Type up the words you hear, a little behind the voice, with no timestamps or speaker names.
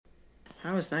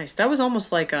That was nice. That was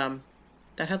almost like that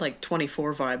had like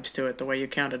 24 vibes to it, the way you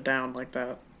counted down like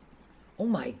that. Oh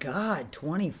my God,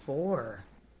 24.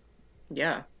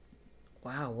 Yeah.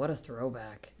 Wow, what a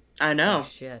throwback. I Oh know.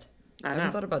 shit. I I haven't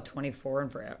know. thought about 24 in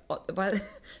forever. But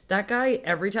that guy,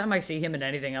 every time I see him in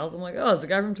anything else, I'm like, oh, it's the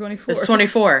guy from It's 24.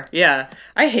 24. Yeah.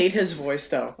 I hate his voice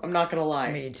though. I'm not gonna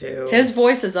lie. Me His too.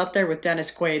 voice is up there with Dennis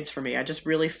Quaid's for me. I just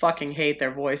really fucking hate their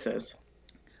voices.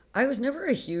 I was never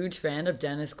a huge fan of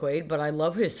Dennis Quaid, but I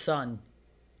love his son.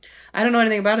 I don't know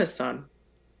anything about his son.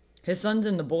 His son's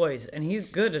in The Boys, and he's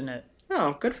good in it.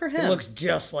 Oh, good for He him. looks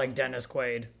just like Dennis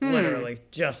Quaid. Hmm. Literally,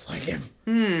 just like him.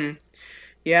 Hmm.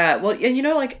 Yeah. Well, and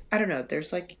like, I don't know.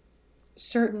 There's like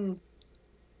certain.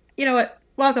 You know what?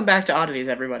 Welcome back to Oddities,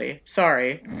 everybody.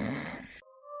 Sorry.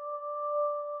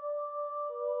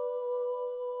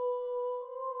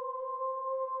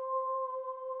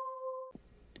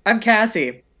 I'm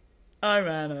Cassie, I'm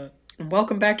Anna. and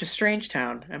welcome back to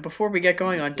Strangetown. And before we get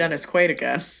going on That's Dennis right.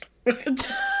 Quaid again,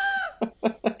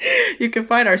 you can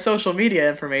find our social media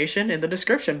information in the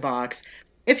description box.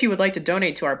 If you would like to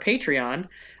donate to our Patreon,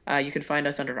 you can find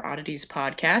us under Oddities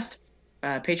Podcast.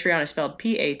 Patreon is spelled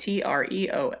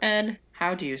Patreon.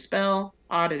 How do you spell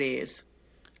oddities?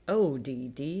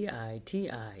 Oddities.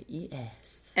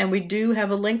 And we do have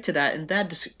a link to that in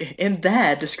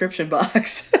that description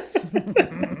box.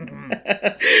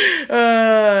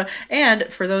 And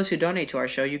for those who donate to our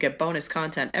show, you get bonus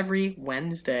content every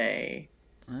Wednesday.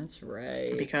 That's right.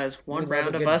 Because We one love a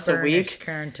round of good us a burnish week,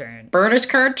 content. Burners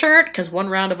curd turd, because one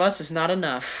round of us is not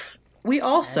enough. We That's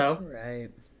also right.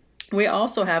 we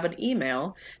also have an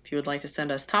email if you would like to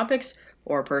send us topics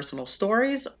or personal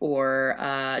stories or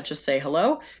just say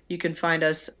hello. You can find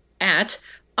us at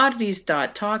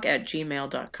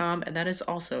oddities.talk@gmail.com, and that is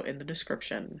also in the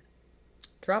description.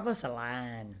 Drop us a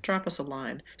line. Drop us a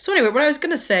line. So anyway, what I was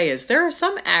gonna say is there are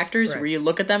some actors where Right. you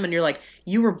look at them and you're like,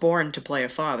 you were born to play a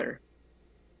father.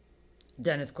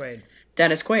 Dennis Quaid.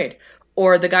 Dennis Quaid.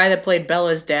 Or the guy that played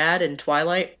Bella's dad in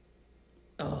Twilight.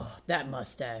 Oh, that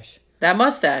mustache. That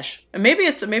mustache. And maybe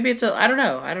it's a I don't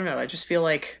know. I just feel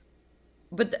like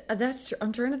But that's true.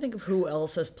 I'm trying to think of who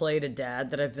else has played a dad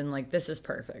that I've been like, this is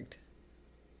perfect.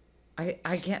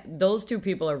 I can't. Those two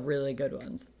people are really good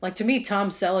ones. to me Tom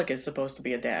Selleck is supposed to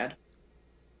be a dad.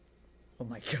 Oh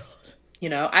my god.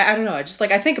 I don't know. I just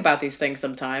I think about these things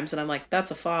sometimes and I'm like,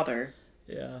 that's a father.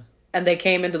 Yeah. And they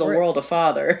came into the Or world a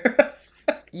father.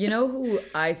 you know who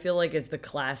I feel like is the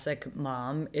classic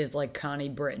mom is like Connie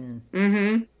Britton.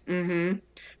 Mm-hmm. Mm-hmm.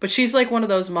 But she's like one of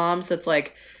those moms that's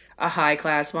like a high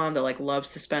class mom that like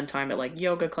loves to spend time at like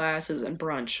yoga classes and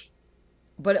brunch.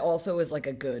 But also is like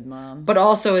a good mom. But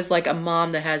also is like a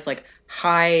mom that has like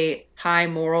high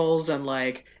morals and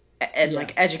Yeah.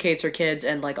 educates her kids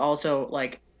and like also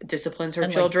like disciplines her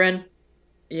And like children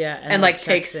yeah, and and like like checks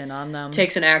takes in on them.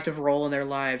 takes an active role in their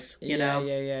lives, you Yeah, know?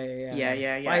 yeah, yeah, yeah, yeah, Yeah,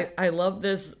 yeah. yeah, yeah. I love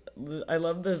this. I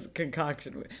love this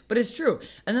concoction, but it's true.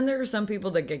 And then there are some people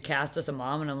that get cast as a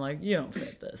mom, and I'm like, you don't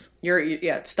fit this.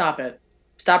 Yeah, stop it.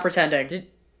 Stop pretending. Did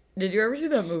Did you ever see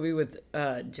that movie with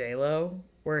J Lo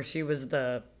where she was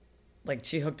the like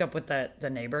she hooked up with the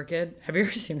neighbor kid? Have you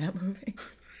ever seen that movie?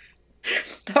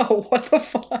 No, what the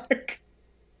fuck?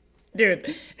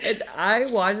 Dude, I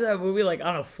watched that movie like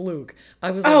on a fluke.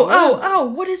 I was like, Oh, what oh, is oh,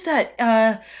 this? what is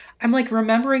that? I'm like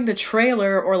remembering the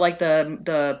trailer or like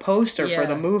the poster for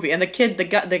the Yeah. movie, and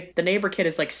the neighbor kid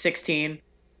is like 16,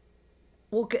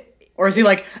 Well, or is he it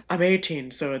like I'm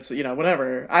 18, so it's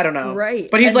whatever. I don't know, right,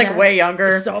 but he's and like way that's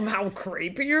younger. somehow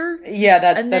creepier. Yeah,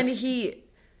 that's And then that's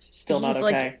still not he's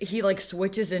okay. like he like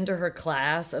switches into her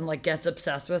class and like gets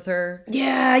obsessed with her.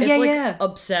 Yeah, yeah, It's like yeah.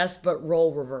 obsessed but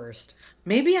role reversed.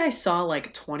 Maybe I saw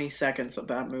like 20 seconds of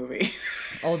that movie.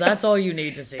 Oh, that's all you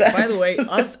need to see. By the That's way,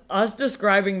 us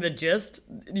describing the gist,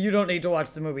 you don't need to watch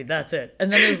the movie. That's it.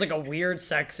 And then there's like a weird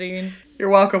sex scene. You're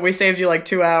welcome. We saved you like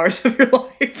 2 hours of your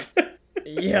life.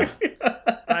 Yeah,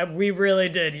 we really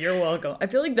did. You're welcome. I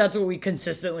feel like that's what we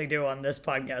consistently do on this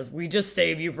podcast. We just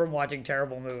save you from watching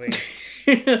terrible movies.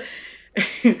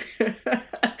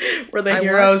 We're the I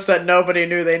heroes watched. that nobody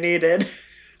knew they needed.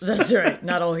 That's right.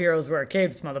 Not all heroes wear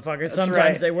capes, motherfuckers. That's Sometimes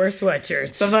right. they wear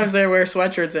sweatshirts. Sometimes they wear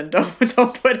sweatshirts and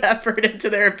don't put effort into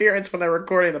their appearance when they're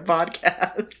recording the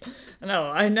podcast. No,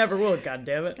 I never will. God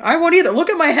damn it. I won't either. Look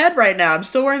at my head right now. I'm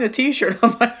still wearing the t-shirt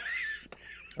on my.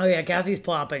 Oh yeah, Cassie's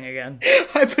plopping again.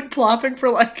 I've been plopping for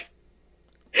like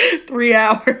 3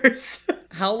 hours.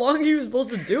 How long are you supposed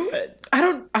to do it? I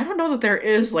don't know that there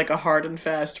is like a hard and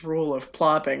fast rule of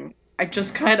plopping. I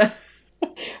just kind of.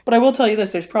 But I will tell you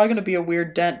this: there's probably going to be a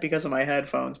weird dent because of my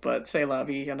headphones. But say la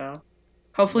vie.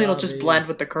 Hopefully it'll just Lovey. blend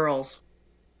with the curls.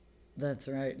 That's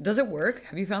right. Does it work?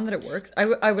 Have you found that it works? I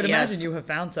would imagine Yes. you have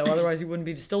found so. Otherwise, you wouldn't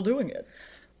be still doing it.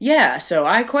 Yeah, so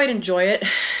I quite enjoy it.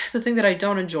 The thing that I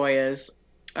don't enjoy is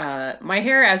my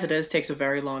hair as it is takes a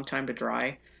very long time to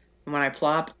dry. And when I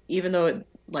plop, even though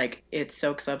it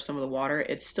soaks up some of the water,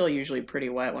 it's still usually pretty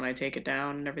wet when I take it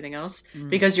down and everything else. Mm.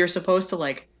 Because you're supposed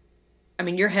to I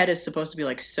mean, your head is supposed to be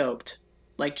like soaked,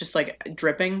 like just like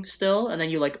dripping still, and then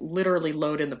you like literally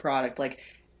load in the product. Like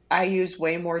I use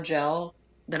way more gel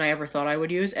than I ever thought I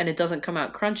would use, and it doesn't come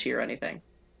out crunchy or anything.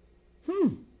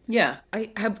 Yeah.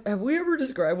 I have we ever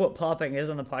described what popping is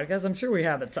on the podcast? I'm sure we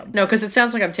have at some No, point. because it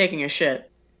sounds like I'm taking a shit.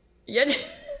 Yeah.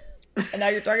 And now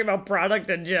you're talking about product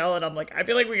and gel, and I'm like, I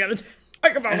feel like we gotta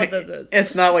talk about what this is.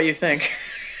 It's not what you think.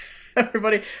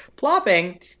 Everybody,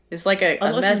 plopping is like a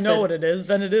Unless you know method. what it is,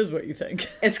 then it is what you think.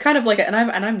 It's kind of like, and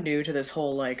I'm new to this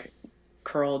whole like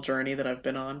curl journey that I've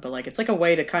been on, but like it's like a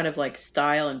way to kind of like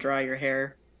style and dry your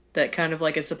hair that kind of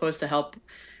like is supposed to help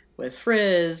with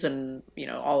frizz and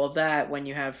all of that when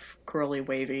you have curly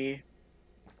wavy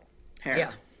hair.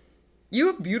 Yeah. You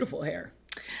have beautiful hair.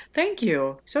 Thank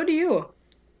you. So do you.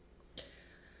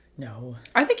 No.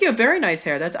 I think you have very nice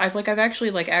hair. I've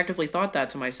actually like actively thought that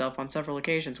to myself on several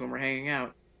occasions when we're hanging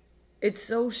out. It's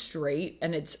so straight,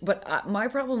 and but my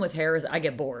problem with hair is I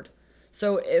get bored.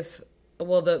 So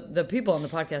well, the people on the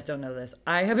podcast don't know this.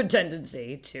 I have a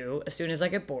tendency to, as soon as I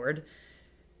get bored,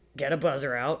 get a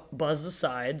buzzer out, buzz the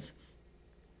sides.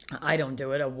 I don't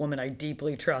do it. A woman I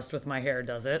deeply trust with my hair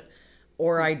does it.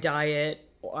 Or I dye it.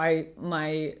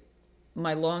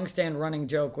 My long stand running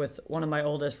joke with one of my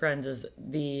oldest friends is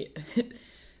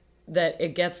that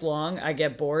it gets long, I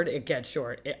get bored, it gets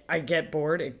short. I get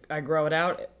bored, I grow it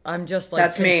out. I'm just like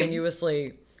That's me.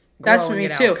 continuously That's growing me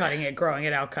it too. out, cutting it, growing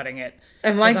it out, cutting it.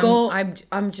 And my 'Cause goal,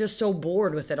 I'm just so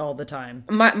bored with it all the time.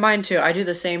 mine too. I do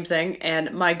the same thing,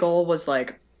 and my goal was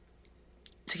like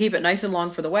to keep it nice and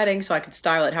long for the wedding, so I could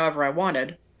style it however I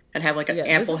wanted and have like an Yeah,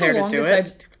 this ample is the hair to do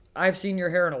longest it. I've seen your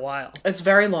hair in a while. It's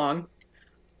very long.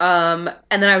 And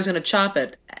then I was going to chop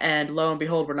it, and lo and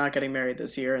behold, we're not getting married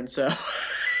this year, and so,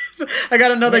 so I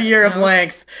got another Yeah, year of no.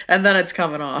 length, and then it's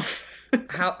coming off.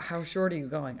 How short are you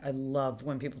going? I love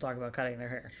when people talk about cutting their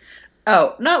hair.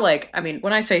 Oh, not like, I mean,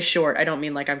 when I say short, I don't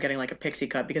mean like I'm getting like a pixie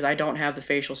cut because I don't have the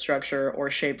facial structure or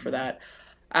shape for that.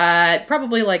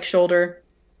 Probably like shoulder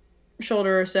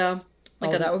or so,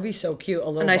 like Oh, that would be so cute. A a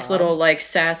little nice little bob. like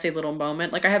sassy little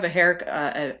moment. Like I have a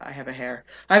hair, I have a hair.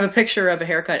 I have a picture of a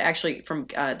haircut actually from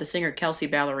the singer Kelsey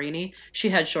Ballerini. She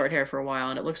had short hair for a while,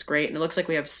 and it looks great, and it looks like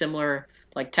we have similar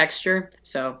like texture.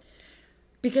 So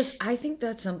Because I think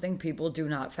that's something people do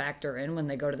not factor in when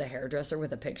they go to the hairdresser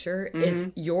with a picture is hmm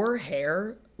your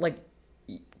hair, like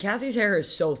Cassie's hair is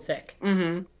so thick.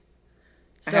 hmm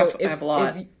So I have a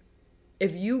lot.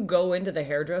 if you go into the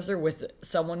hairdresser with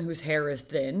someone whose hair is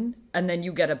thin and then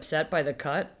you get upset by the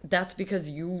cut, that's because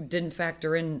you didn't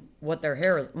factor in what their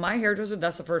hair is. My hairdresser,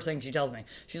 that's the first thing she tells me.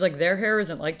 She's like, their hair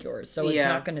isn't like yours, so it's Yeah.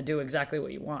 not going to do exactly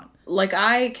what you want. Like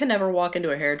I can never walk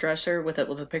into a hairdresser with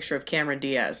a picture of Cameron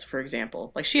Diaz, for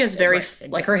example. Like she has very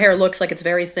Right, like her hair exactly. looks like it's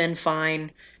very thin,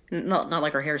 fine. Not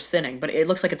like her hair's thinning, but it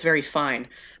looks like it's very fine.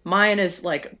 Mine is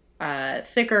like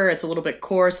thicker, it's a little bit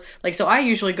coarse. Like so I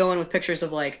usually go in with pictures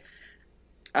of like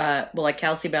well like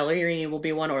Kelsey Ballerini will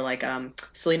be one or like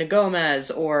Selena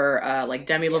Gomez or like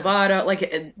Demi Yeah. Lovato.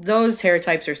 Like those hair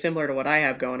types are similar to what I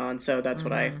have going on, so that's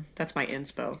my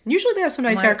inspo. Usually they have some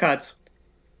nice My haircuts.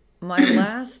 my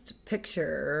last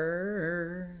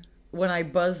picture when I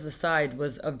buzzed the side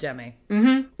was of Demi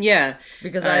Yeah.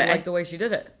 because I I like the way she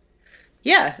did it.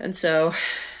 Yeah, and so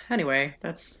anyway,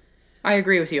 that's I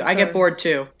agree with you. I That's get our bored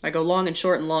too. I go long and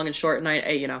short, and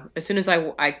as soon as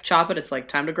I chop it, it's like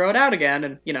time to grow it out again,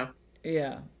 and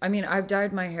Yeah. I mean, I've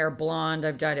dyed my hair blonde,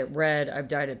 I've dyed it red, I've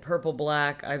dyed it purple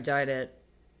black, I've dyed it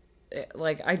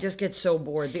like I just get so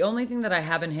bored. The only thing that I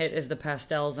haven't hit is the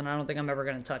pastels and I don't think I'm ever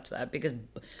going to touch that because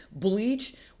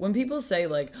bleach, when people say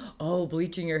like, "Oh,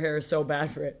 bleaching your hair is so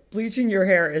bad for it." Bleaching your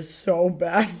hair is so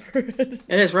bad for it.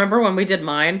 it is. Remember when we did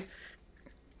mine?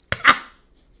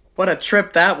 What a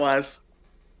trip that was.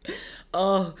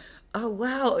 Oh, oh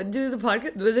wow, dude, the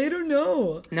podcast they don't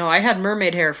know. No, I had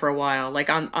mermaid hair for a while, like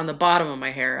on the bottom of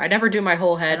my hair. I never do my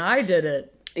whole And head. I did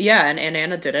it. Yeah, and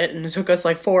Anna did it, and it took us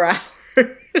like 4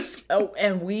 hours. Oh,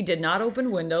 and we did not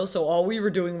open windows, so all we were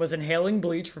doing was inhaling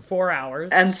bleach for 4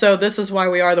 hours. And so this is why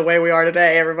we are the way we are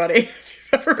today, everybody. If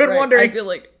you've ever been Right. wondering, I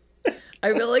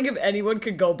feel like if anyone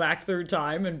could go back through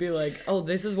time and be like, "Oh,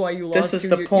 this is why you this lost is two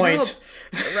the years." point.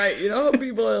 Right? You know how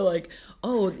people are like,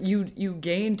 "Oh, you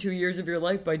gained 2 years of your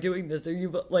life by doing this." Or you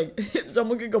like, if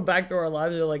someone could go back through our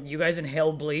lives, they're like, "You guys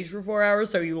inhaled bleach for 4 hours,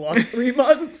 so you lost 3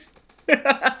 months."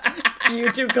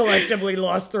 You two collectively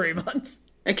lost 3 months.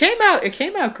 It came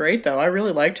out great though. I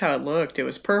really liked how it looked. It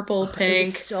was purple, It was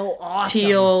pink, so awesome.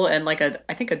 teal, and like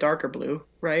I think a darker blue,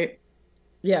 right?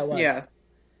 Yeah, it was. Yeah.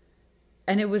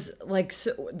 And it was like,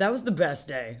 so, that was the best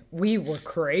day. We were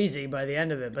crazy by the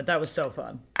end of it, but that was so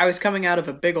fun. I was coming out of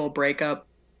a big old breakup.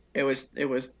 It was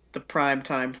the prime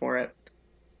time for it.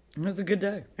 It was a good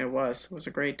day. It was. It was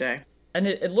a great day. And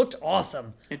it looked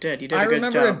awesome. It did. You did I a good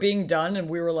remember it job. being done, and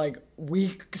we were like,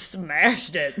 we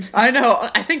smashed it. I know.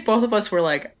 I think both of us were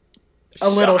like a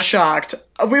little shocked.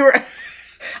 We were.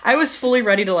 I was fully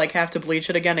ready to like have to bleach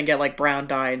it again and get like brown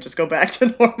dye and just go back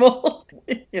to normal.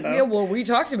 You Yeah, know. well, we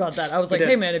talked about that. I was like, did.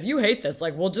 hey, man, if you hate this,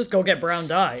 like, we'll just go get brown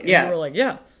dye. And Yeah. you were like,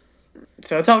 yeah.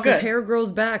 So it's all Because good. hair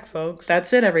grows back, folks.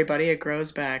 That's it, everybody. It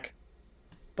grows back.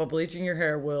 But bleaching your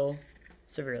hair will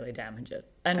severely damage it.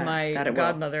 And That my it will.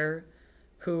 godmother,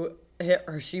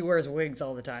 she wears wigs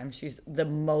all the time. She's the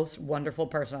most wonderful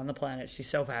person on the planet. She's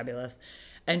so fabulous.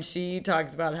 And she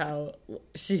talks about how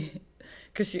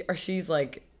she's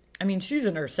like, I mean, she's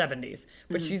in her 70s,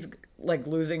 but she's like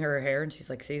losing her hair. And she's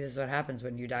like, see, this is what happens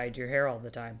when you dyed your hair all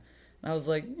the time. And I was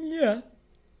like, yeah,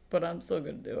 but I'm still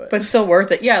going to do it. But still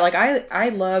worth it. Yeah, like I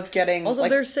love getting Also,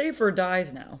 like there's safer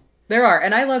dyes now. there are,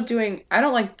 and I love doing. I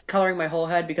don't like coloring my whole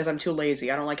head because I'm too lazy.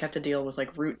 I don't like have to deal with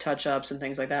like root touch ups and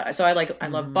things like that. So I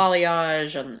love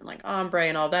balayage and like ombre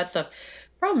and all that stuff.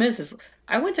 Problem is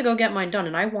I went to go get mine done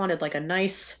and I wanted like a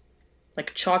nice,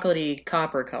 like chocolatey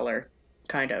copper color,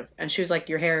 kind of. And she was like,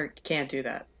 "Your hair can't do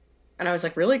that." And I was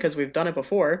like, "Really?" Because we've done it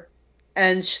before.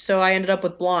 And so I ended up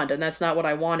with blonde, and that's not what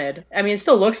I wanted. I mean, it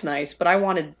still looks nice, but I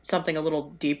wanted something a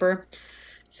little deeper.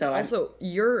 So Also,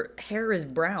 your hair is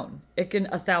brown. It can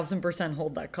 1,000%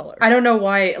 hold that color. I don't know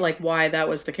why that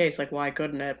was the case. Like, why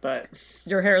couldn't it? But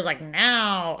Your hair is like,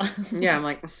 now. yeah, I'm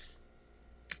like,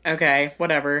 okay,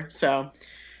 whatever. So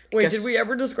Wait, guess- did we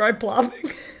ever describe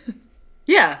plopping?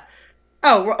 yeah.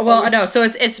 Oh well, no. So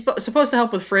it's supposed to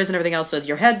help with frizz and everything else. So it's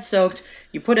your head soaked.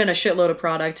 You put in a shitload of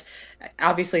product.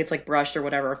 Obviously, it's like brushed or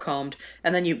whatever, or combed,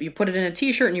 and then you put it in a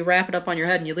t-shirt and you wrap it up on your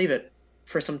head and you leave it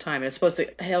for some time. And it's supposed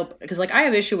to help because like I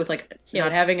have issue with like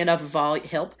not having enough volume.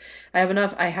 I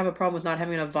have a problem with not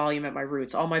having enough volume at my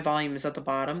roots. All my volume is at the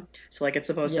bottom. So like it's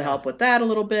supposed to Yeah. help with that a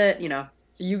little bit. You know.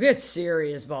 You get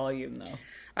serious volume, though.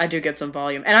 I do get some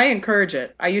volume, and I encourage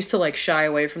it. I used to like shy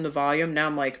away from the volume. Now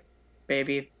I'm like,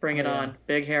 baby, bring it yeah. on.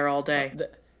 Big hair all day.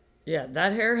 Yeah,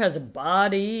 that hair has a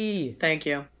body. Thank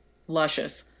you.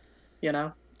 Luscious. You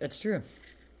know? It's true.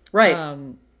 Right.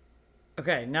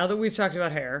 Okay, now that we've talked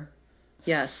about hair,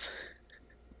 Yes.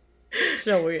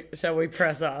 shall we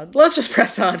press on? Let's just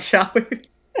press on, shall we?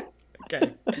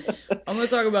 Okay. I'm going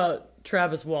to talk about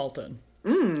Travis Walton.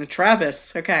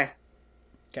 Travis. Okay.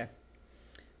 Okay.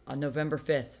 On November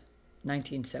 5th,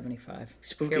 1975.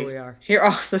 Spooky. Here we are. Here,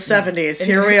 the 70s.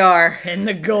 Here we are. In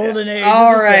the golden age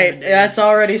All of the right. 70s. That's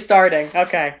already starting.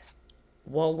 Okay.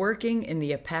 While working in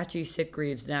the Apache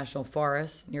Sitgreaves National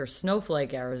Forest near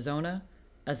Snowflake, Arizona,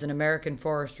 as an American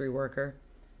forestry worker,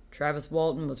 Travis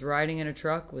Walton was riding in a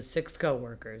truck with 6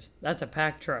 co-workers. That's a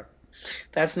packed truck.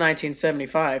 That's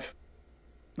 1975.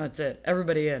 That's it.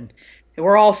 Everybody in.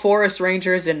 We're all forest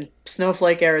rangers in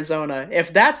Snowflake, Arizona.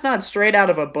 If that's not straight out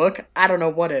of a book, I don't know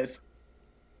what is.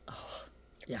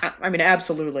 Yeah. I mean,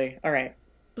 absolutely. All right.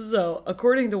 So,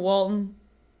 according to Walton,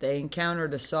 they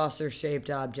encountered a saucer-shaped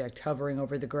object hovering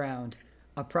over the ground,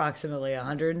 approximately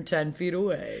 110 feet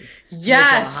away.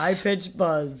 Yes! With a high-pitched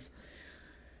buzz.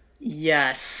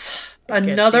 Yes. gets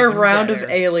Another even round better.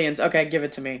 of aliens. Okay, give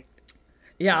it to me.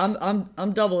 Yeah,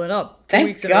 I'm doubling up. 2 Thank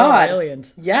weeks in a row of God.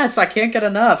 aliens. Yes, I can't get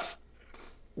enough.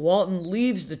 Walton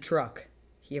leaves the truck.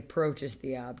 He approaches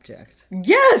the object.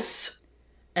 Yes!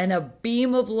 And a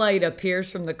beam of light appears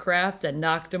from the craft and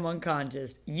knocked him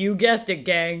unconscious. You guessed it,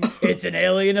 gang. It's an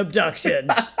alien abduction.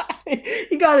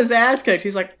 He got his ass kicked.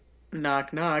 He's like,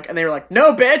 knock, knock. And they were like,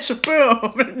 no, bitch.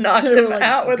 Boom. Knocked They were him like,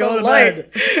 out with "Go a to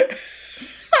light.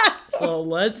 So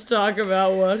let's talk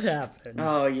about what happened.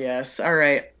 Oh, yes. All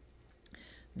right.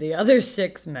 The other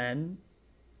 6 men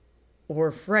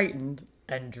were frightened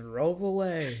and drove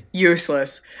away.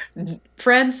 Useless.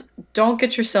 Friends, don't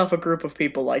get yourself a group of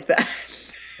people like that.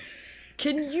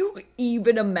 Can you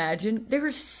even imagine?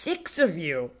 There's 6 of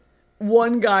you.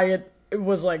 One guy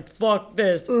was like, fuck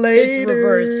this. Later. Hits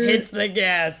reverse, hits the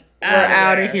gas. We're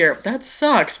out of here. That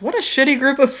sucks. What a shitty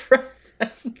group of friends.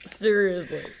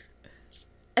 Seriously.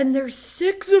 And there's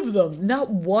 6 of them. Not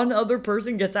one other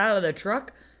person gets out of the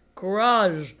truck.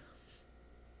 Garage.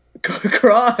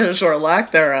 Courage or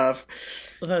lack thereof.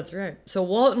 That's right. So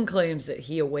Walton claims that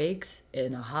he awakes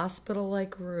in a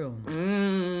hospital-like room.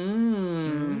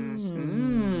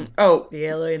 Oh, The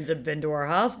aliens have been to our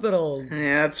hospitals.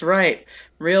 yeah, that's right.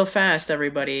 Real fast,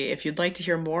 everybody. If you'd like to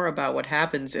hear more about what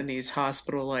happens in these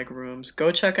hospital-like rooms,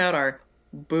 go check out our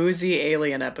boozy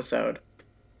alien episode.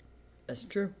 That's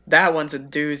true. That one's a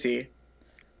doozy.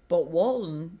 But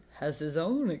Walton has his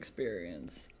own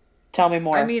experience. Tell me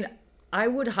more. I mean, I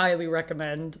would highly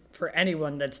recommend for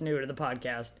anyone that's new to the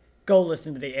podcast, go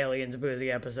listen to the Aliens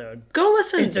Boozy episode. Go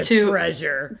listen It's a to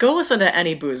treasure. Go listen to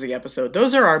any boozy episode.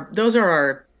 Those are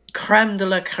our creme de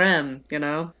la creme, you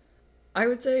know? I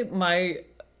would say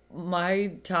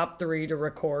my top 3 to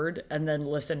record and then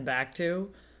listen back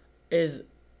to is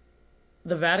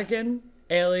the Vatican,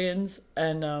 Aliens,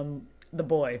 and The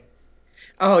Boy.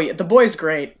 Oh yeah, The Boy's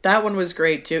great. That one was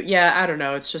great too. Yeah, I don't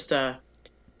know. It's just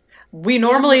we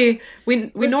normally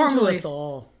we Listen normally to us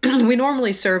all. we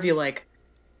normally serve you like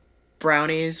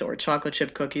brownies or chocolate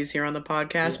chip cookies here on the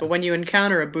podcast, but when you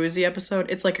encounter a boozy episode,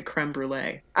 it's like a creme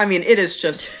brulee. I mean, it is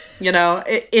just,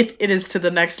 it is to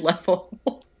the next level.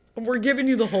 We're giving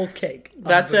you the whole cake. On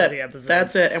That's the it. Boozy episode.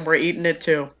 That's it, and we're eating it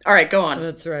too. All right, go on.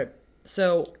 That's right.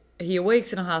 So he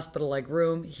awakes in a hospital-like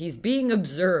room. He's being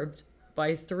observed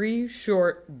by 3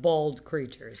 short, bald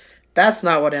creatures. That's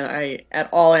not what I at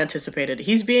all anticipated.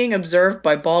 He's being observed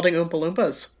by balding Oompa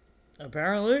Loompas.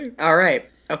 Apparently. All right.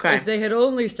 Okay. If they had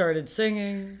only started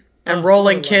singing. And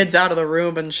rolling kids out of the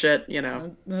room and shit, you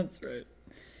know. That's right.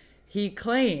 He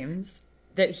claims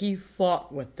that he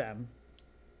fought with them.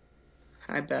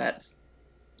 I bet.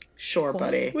 Sure, Fought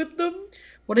buddy. with them?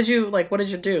 What did you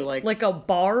do? Like a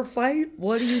bar fight?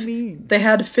 What do you mean? They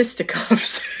had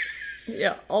fisticuffs.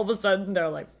 Yeah, all of a sudden they're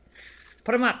like,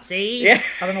 put them up, see? Yeah.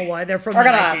 I don't know why they're from we're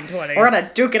the gonna 1920s. We're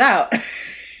gonna duke it out.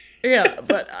 Yeah,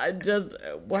 but I just,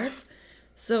 what?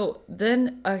 So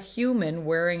then a human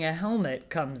wearing a helmet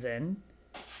comes in.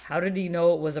 How did he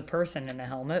know it was a person in a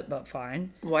helmet? But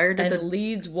fine.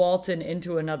 Leads Walton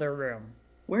into another room.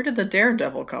 Where did the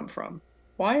daredevil come from?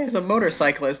 Why is a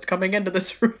motorcyclist coming into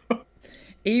this room?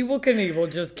 Evel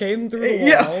Knievel just came through the wall,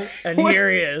 Yeah. and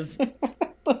here he is. What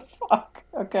the fuck?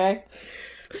 Okay.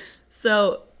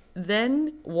 So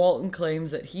then Walton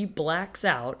claims that he blacks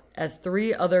out as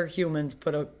 3 other humans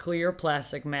put a clear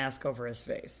plastic mask over his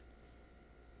face.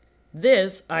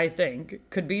 This, I think,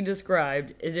 could be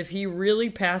described as if he really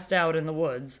passed out in the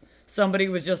woods. Somebody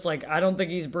was just like, I don't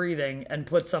think he's breathing, and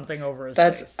put something over his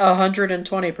face. That's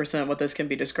 120% what this can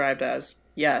be described as.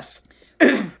 Yes.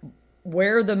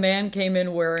 Where the man came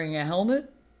in wearing a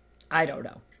helmet, I don't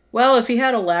know. Well, if he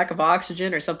had a lack of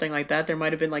oxygen or something like that, there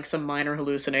might have been like some minor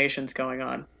hallucinations going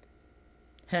on.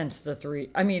 Hence the 3.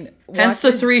 I mean, Hence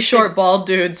the 3 short bald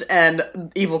dudes and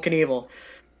Evel Knievel.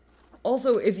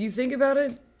 Also, if you think about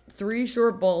it, 3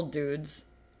 short bald dudes.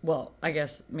 Well, I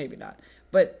guess maybe not.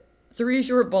 But 3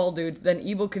 short bald dudes, then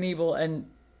Evel Knievel and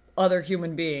other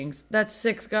human beings. That's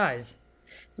 6 guys.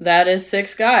 That is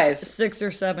 6 guys. 6 or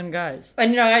 7 guys.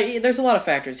 And there's a lot of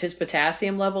factors. His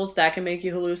potassium levels, that can make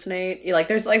you hallucinate.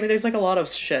 There's a lot of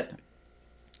shit.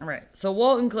 All right. So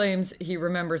Walton claims he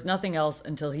remembers nothing else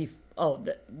until he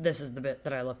this is the bit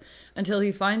that I love. Until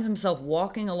he finds himself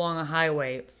walking along a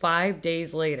highway 5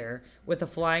 days later with a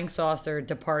flying saucer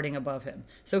departing above him.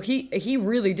 So he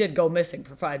really did go missing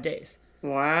for 5 days.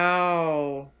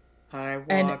 Wow. I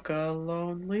walk a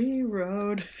lonely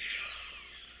road.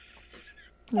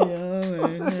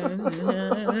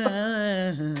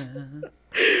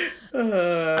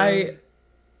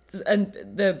 And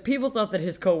the people thought that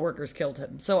his coworkers killed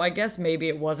him. So I guess maybe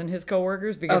it wasn't his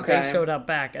coworkers because they showed up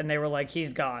back and they were like,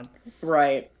 he's gone.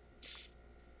 Right.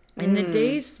 In the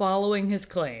days following his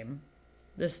claim,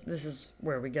 this is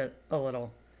where we get a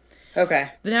little.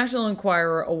 Okay. The National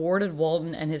Enquirer awarded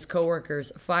Walton and his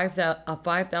coworkers a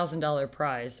 $5,000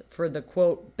 prize for the,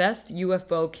 quote, best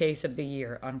UFO case of the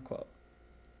year, unquote.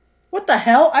 What the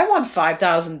hell? I want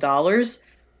 $5,000.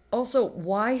 Also,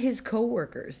 why his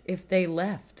coworkers if they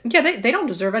left? Yeah, they don't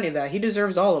deserve any of that. He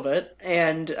deserves all of it,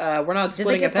 and we're not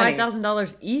splitting a penny. Did they get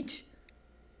 $5,000 each?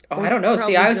 Oh, I don't know.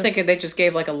 See, I was thinking they just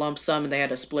gave like a lump sum and they had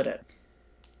to split it.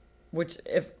 Which,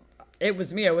 if it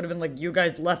was me, I would have been like, you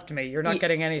guys left me. You're not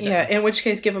getting anything. Yeah, in which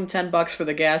case give them $10 for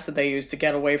the gas that they used to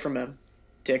get away from him.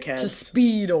 Dickheads. To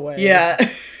speed away. Yeah.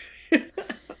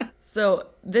 So,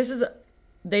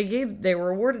 they were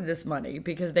awarded this money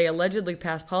because they allegedly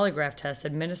passed polygraph tests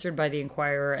administered by the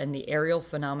Enquirer and the Aerial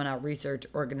Phenomena Research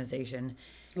Organization.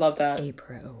 Love that.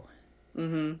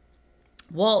 APRO.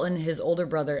 Walton, his older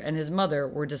brother, and his mother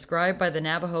were described by the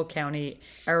Navajo County,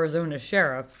 Arizona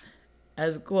sheriff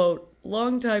as, quote,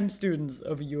 longtime students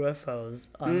of UFOs,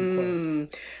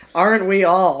 unquote. Aren't we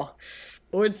all?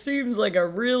 Which seems like a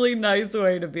really nice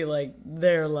way to be like,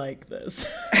 they're like this.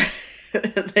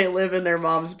 They live in their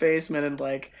mom's basement and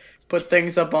like put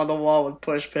things up on the wall with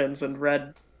push pins and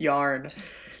red yarn.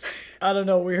 I don't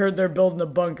know, we heard they're building a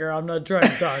bunker. I'm not trying to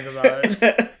talk about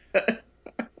it.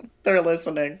 They're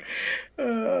listening.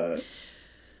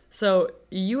 So,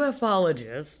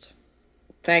 ufologist.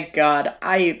 Thank God.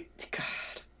 I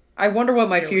wonder what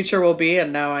my future will be,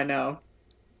 and now I know.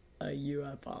 A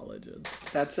ufologist.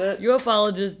 That's it?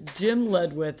 Ufologist Jim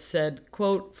Ledwith said,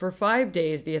 quote, for 5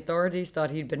 days, the authorities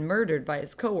thought he'd been murdered by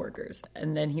his coworkers,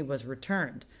 and then he was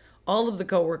returned. All of the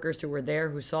coworkers who were there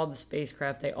who saw the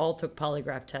spacecraft, they all took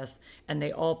polygraph tests, and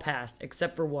they all passed,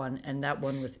 except for one, and that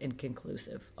one was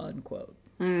inconclusive, unquote.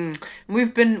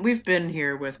 We've been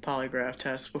here with polygraph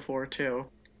tests before, too.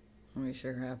 We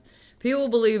sure have. People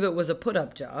believe it was a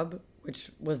put-up job, which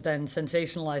was then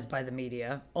sensationalized by the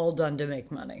media, all done to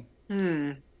make money.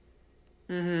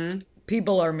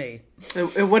 People are me.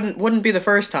 It wouldn't be the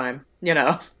first time, you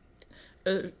know.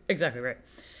 Exactly right.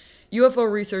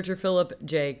 UFO researcher Philip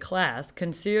J. Klass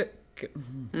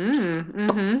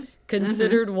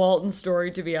considered Walton's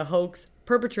story to be a hoax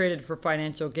perpetrated for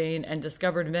financial gain and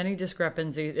discovered many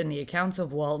discrepancies in the accounts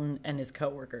of Walton and his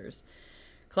coworkers.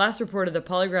 Klass reported that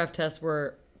polygraph tests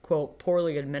were, quote,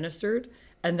 poorly administered,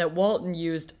 and that Walton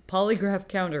used polygraph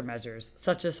countermeasures,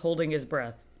 such as holding his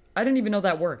breath. I didn't even know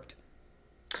that worked.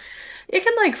 It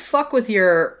can, like, fuck with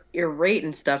your rate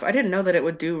and stuff. I didn't know that it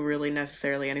would do really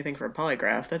necessarily anything for a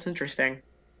polygraph. That's interesting.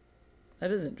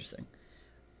 That is interesting.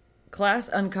 Klass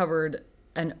uncovered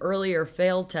an earlier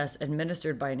failed test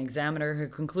administered by an examiner who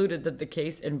concluded that the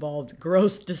case involved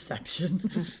gross deception.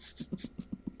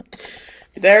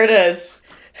 There it is.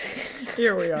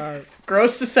 Here we are.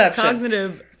 Gross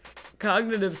deception.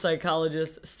 Cognitive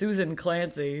psychologist Susan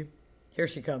Clancy, here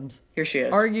she comes. Here she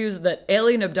is. Argues that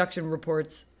alien abduction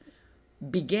reports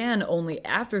began only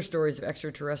after stories of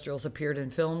extraterrestrials appeared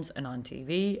in films and on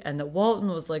TV, and that Walton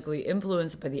was likely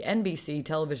influenced by the NBC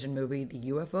television movie The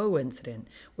UFO Incident,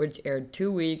 which aired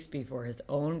 2 weeks before his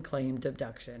own claimed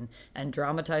abduction and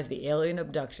dramatized the alien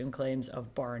abduction claims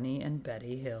of Barney and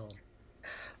Betty Hill.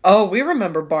 Oh, we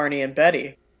remember Barney and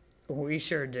Betty. We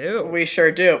sure do. We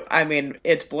sure do. I mean,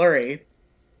 it's blurry,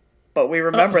 but we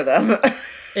remember them.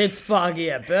 It's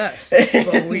foggy at best,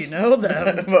 but we know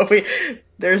them. But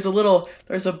there's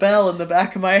a bell in the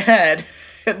back of my head,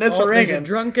 and it's ringing. There's a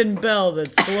drunken bell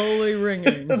that's slowly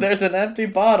ringing. There's an empty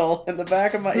bottle in the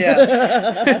back of my,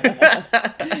 yeah.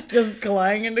 Just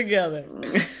clanging together.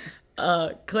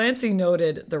 Clancy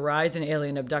noted the rise in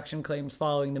alien abduction claims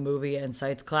following the movie and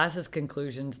cites Klass's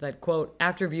conclusions that, quote,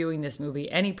 after viewing this movie,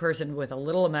 any person with a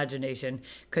little imagination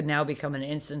could now become an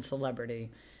instant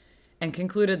celebrity, and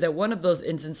concluded that one of those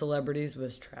instant celebrities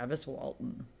was Travis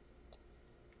Walton.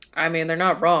 I mean, they're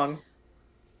not wrong.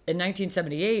 In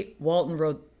 1978, Walton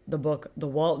wrote the book The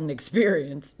Walton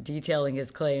Experience, detailing his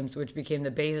claims, which became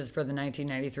the basis for the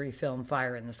 1993 film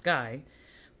Fire in the Sky.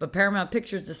 But Paramount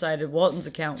Pictures decided Walton's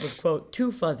account was, quote,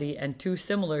 too fuzzy and too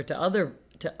similar to other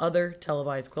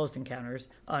televised close encounters,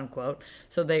 unquote.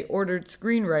 So they ordered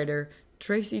screenwriter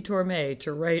Tracy Torme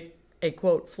to write a,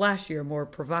 quote, flashier, more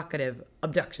provocative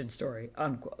abduction story,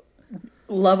 unquote.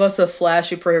 Love us a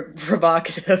flashy,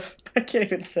 provocative, I can't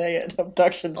even say it,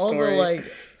 abduction story. Also, like,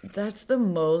 that's the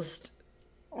most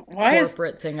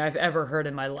corporate thing I've ever heard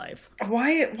in my life.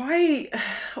 Why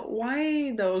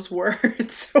those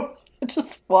words?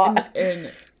 Just why?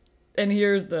 And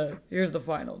here's the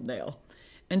final nail.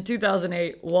 In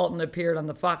 2008, Walton appeared on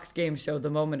the Fox game show The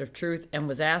Moment of Truth and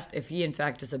was asked if he in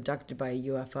fact was abducted by a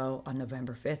UFO on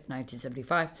November 5th,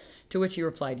 1975, to which he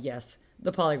replied yes.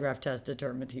 The polygraph test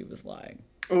determined he was lying.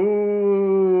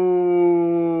 Ooh.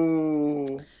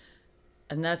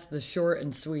 And that's the short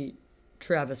and sweet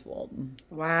Travis Walton.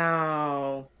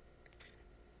 Wow.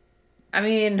 I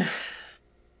mean,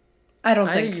 I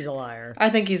think he's a liar.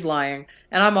 I think he's lying.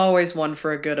 And I'm always one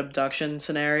for a good abduction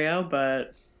scenario,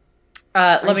 but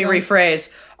let me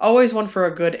rephrase. Always one for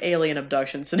a good alien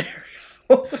abduction scenario.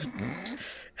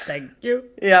 Thank you.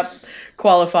 Yep.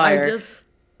 Qualifier.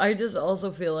 I just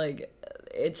also feel like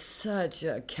it's such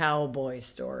a cowboy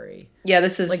story. Yeah,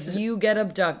 this is like you get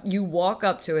abducted, you walk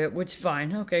up to it, which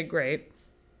fine, okay, great.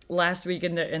 Last week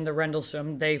in the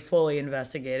Rendlesham, they fully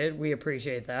investigated. We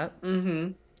appreciate that.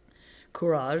 Mm-hmm.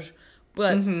 Courage.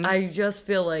 But I just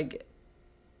feel like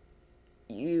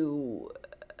you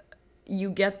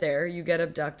get there, you get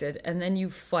abducted, and then you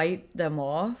fight them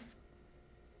off.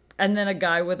 And then a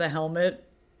guy with a helmet,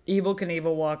 Evel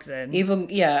Knievel, walks in.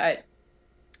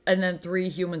 And then 3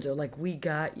 humans are like, we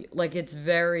got you. Like, it's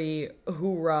very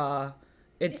hoorah.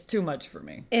 It's too much for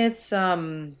me. It's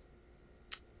I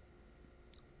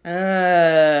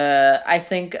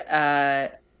think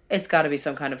it's got to be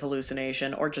some kind of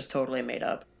hallucination or just totally made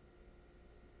up.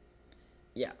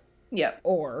 Yeah. Yeah.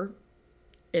 Or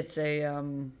it's a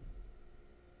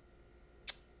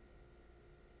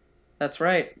That's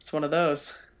right. It's one of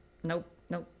those. nope,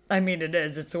 nope. I mean, it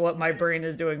is. It's what my brain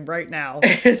is doing right now.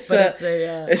 It's But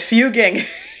it's fuging.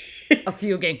 a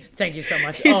fuging. Thank you so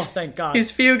much. He's- Oh, thank God.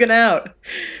 He's fuging out.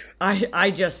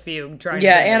 I just fumed trying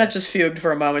Yeah, to think of Anna it. just fugued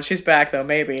for a moment. She's back though,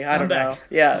 maybe. I don't know. back.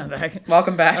 Yeah. I'm back.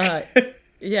 Welcome back.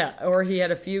 Yeah, or he had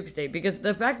a fugue state because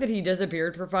the fact that he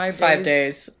disappeared for 5 days. 5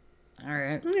 days. All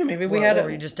right. Yeah, maybe Were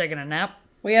you just taking a nap?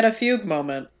 we had a fugue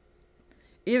moment.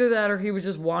 Either that or he was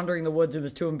just wandering the woods and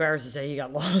was too embarrassed to say he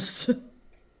got lost.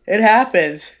 It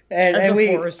happens. As And a we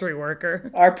forestry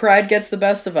worker. our pride gets the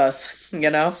best of us, you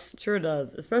know? Sure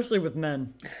does, especially with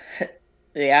men.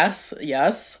 Yes,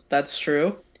 that's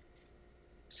true.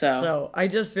 So I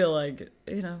just feel like,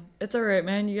 it's all right,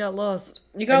 man. You got lost.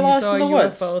 You got And lost saw in the a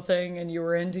woods. UFO thing and you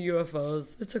were into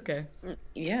UFOs. It's okay.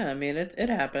 Yeah, I mean it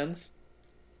happens.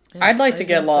 Yeah, I'd like to I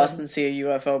get think, lost and see a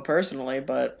UFO personally,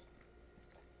 but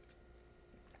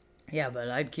Yeah, but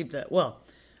I'd keep that. Well,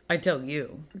 I tell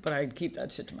you, but I'd keep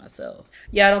that shit to myself.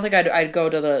 yeah, I don't think I'd go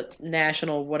to the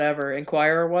National whatever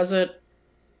Enquirer, was it?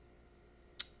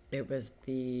 It was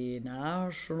the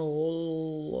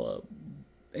National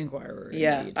Enquirer.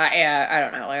 Yeah, indeed. I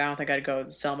don't know. Like I don't think I'd go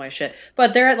sell my shit.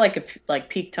 But they're at like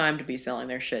peak time to be selling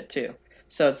their shit too.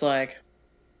 So it's like,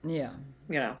 Yeah.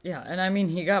 you know. Yeah, and I mean,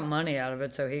 he got money out of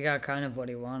it, so he got kind of what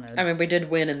he wanted. I mean, we did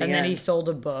win in the and end. then he sold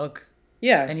a book,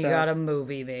 yeah, and he so got a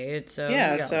movie made, so he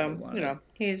yeah, got so what he wanted. you know,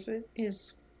 he's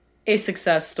a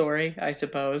success story, I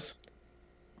suppose.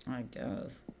 I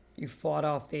guess. You fought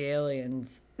off the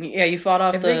aliens. Yeah, you fought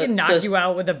off If the. they can knock the- you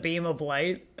out with a beam of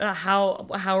light, how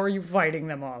are you fighting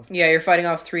them off? Yeah, you're fighting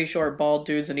off 3 short bald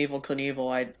dudes and Evil Knievel.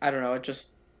 I don't know. It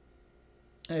just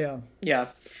Yeah. yeah.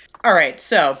 All right,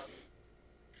 so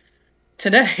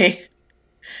today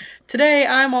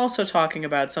I'm also talking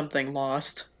about something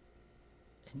lost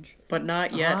but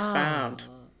not yet found.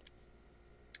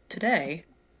 Today,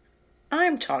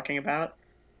 I'm talking about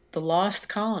the Lost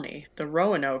Colony, the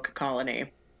Roanoke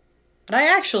Colony. And I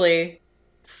actually,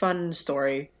 fun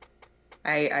story,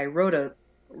 I wrote a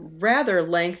rather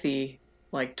lengthy,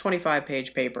 like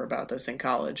 25-page paper about this in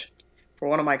college for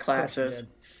one of my Of course you classes. did.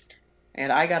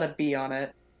 And I got a B on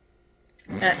it.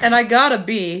 And I got a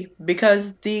B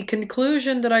because the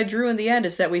conclusion that I drew in the end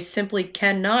is that we simply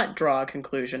cannot draw a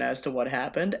conclusion as to what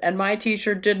happened, and my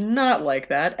teacher did not like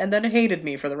that and then hated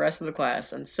me for the rest of the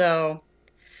class. And so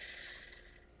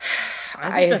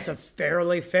I think that's a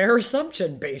fairly fair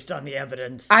assumption based on the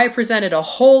evidence. I presented a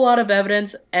whole lot of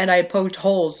evidence and I poked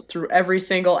holes through every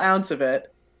single ounce of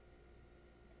it.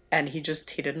 And he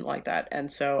didn't like that. And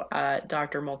so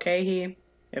Dr. Mulcahy,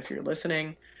 if you're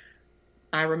listening,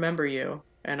 I remember you,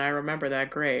 and I remember that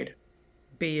grade.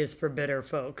 B is for bitter,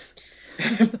 folks.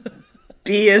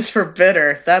 B is for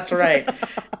bitter. That's right.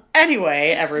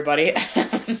 Anyway, everybody,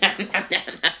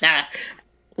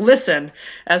 listen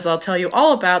as I'll tell you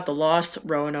all about the lost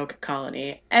Roanoke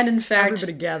colony. And in fact,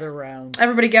 Everybody gather around.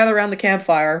 everybody gather around the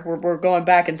campfire. We're going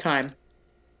back in time.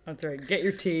 That's right. Get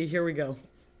your tea. Here we go.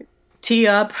 Tee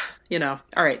up, All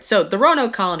right, so the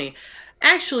Roanoke colony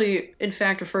actually, in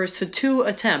fact, refers to 2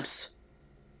 attempts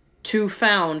to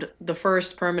found the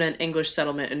first permanent English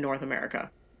settlement in North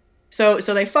America. So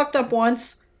they fucked up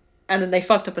once, and then they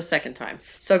fucked up a second time.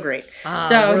 So great.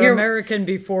 So we're here, American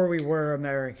before we were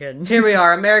American. here we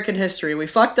are, American history. We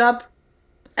fucked up,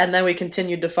 and then we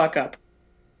continued to fuck up.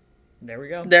 There we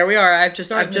go. There we are. I've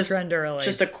just the trend early.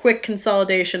 just a quick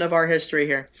consolidation of our history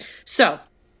here. So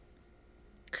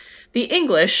the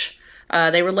English.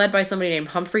 They were led by somebody named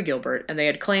Humphrey Gilbert, and they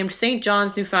had claimed St.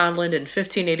 John's, Newfoundland in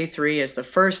 1583 as the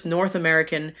first North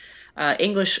American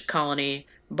English colony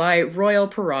by royal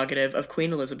prerogative of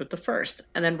Queen Elizabeth I,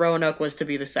 and then Roanoke was to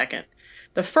be the second.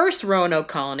 The first Roanoke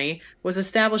colony was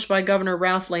established by Governor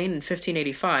Ralph Lane in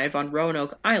 1585 on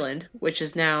Roanoke Island, which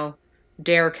is now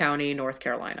Dare County, North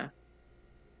Carolina.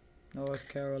 North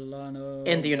Carolina.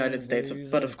 In the United States,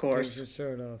 but of course. Take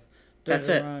your shirt off. That's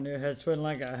Turn it. around your head, spin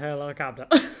like a helicopter.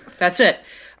 That's it.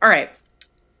 All right.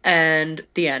 And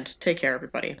the end. Take care,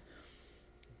 everybody.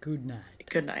 Good night.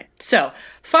 Good night. So,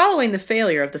 following the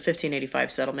failure of the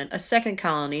 1585 settlement, a second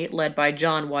colony, led by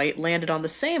John White, landed on the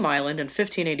same island in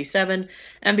 1587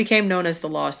 and became known as the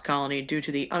Lost Colony due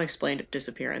to the unexplained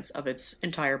disappearance of its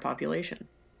entire population.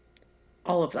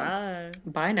 All of them. Bye.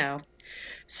 Bye now.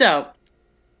 So,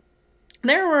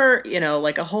 there were,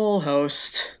 like a whole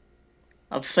host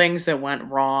of things that went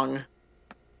wrong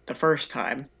the first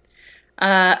time.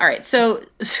 All right, so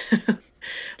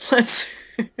let's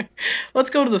let's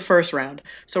go to the first round.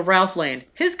 So Ralph Lane,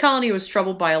 his colony was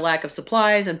troubled by a lack of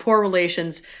supplies and poor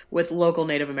relations with local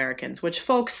Native Americans. Which,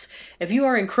 folks, if you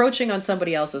are encroaching on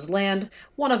somebody else's land,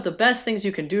 one of the best things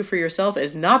you can do for yourself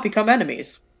is not become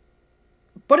enemies,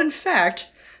 but in fact,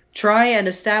 try and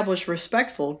establish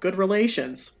respectful, good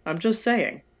relations. I'm just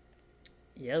saying.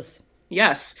 Yes.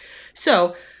 Yes.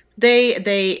 So they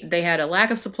had a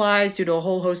lack of supplies due to a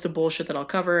whole host of bullshit that I'll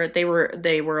cover. They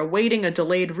were awaiting a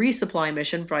delayed resupply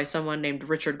mission by someone named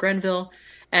Richard Grenville,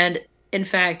 and in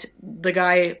fact, the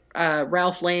guy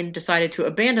Ralph Lane decided to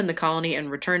abandon the colony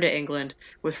and return to England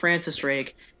with Francis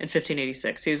Drake in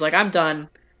 1586. He was like, "I'm done.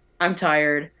 I'm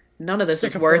tired. None of this Stick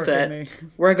is a worth fork in it. me."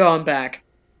 We're going back."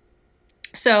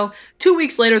 So 2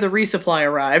 weeks later, the resupply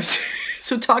arrives.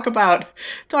 So talk about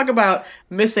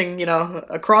missing,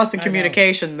 a cross in I know.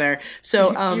 communication there.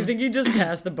 So You think he just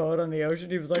passed the boat on the ocean?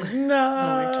 He was like, he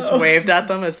no. just waved at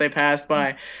them as they passed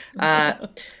by.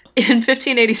 In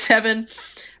 1587,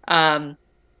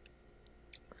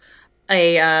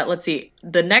 let's see,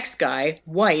 the next guy,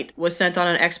 White, was sent on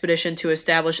an expedition to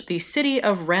establish the city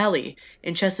of Raleigh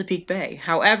in Chesapeake Bay.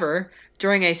 However,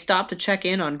 during a stop to check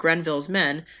in on Grenville's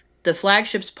men, the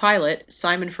flagship's pilot,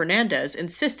 Simon Fernandez,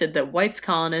 insisted that White's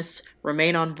colonists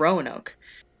remain on Roanoke.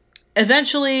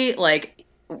 Eventually,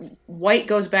 White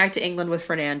goes back to England with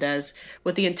Fernandez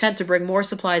with the intent to bring more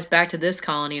supplies back to this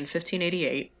colony in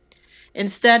 1588.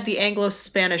 Instead, the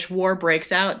Anglo-Spanish War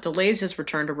breaks out, delays his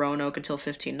return to Roanoke until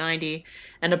 1590,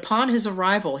 and upon his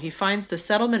arrival, he finds the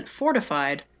settlement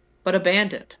fortified but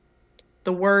abandoned.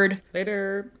 The word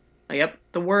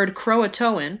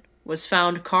Croatoan was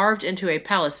found carved into a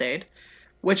palisade,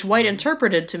 which White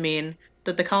interpreted to mean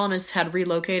that the colonists had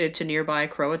relocated to nearby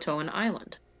Croatoan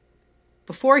Island.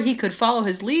 Before he could follow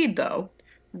his lead, though,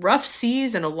 rough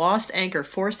seas and a lost anchor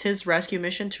forced his rescue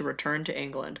mission to return to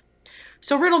England.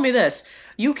 So riddle me this.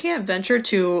 You can't venture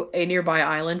to a nearby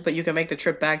island, but you can make the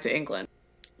trip back to England.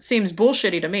 Seems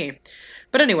bullshitty to me.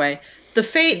 But anyway, the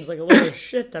fate... Seems like a lot of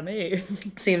shit to me.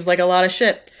 Seems like a lot of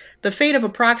shit. The fate of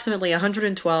approximately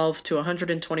 112 to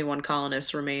 121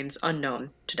 colonists remains unknown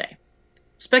today.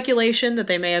 Speculation that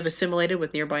they may have assimilated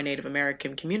with nearby Native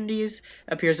American communities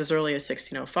appears as early as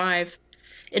 1605.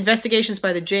 Investigations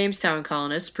by the Jamestown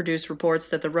colonists produced reports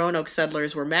that the Roanoke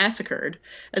settlers were massacred,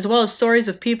 as well as stories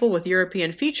of people with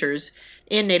European features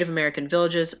in Native American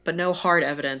villages, but no hard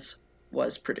evidence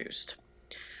was produced.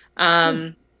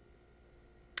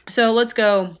 So let's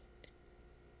go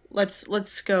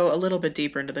a little bit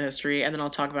deeper into the history, and then I'll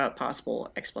talk about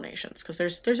possible explanations, because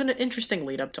there's an interesting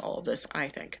lead up to all of this, I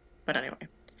think. But anyway.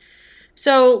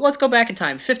 So let's go back in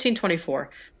time, 1524.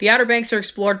 The Outer Banks are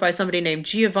explored by somebody named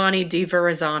Giovanni di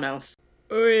Verrazzano.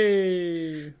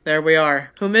 Oy. There we are.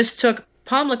 Who mistook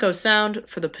Pamlico Sound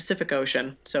for the Pacific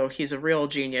Ocean, so he's a real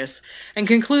genius, and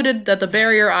concluded that the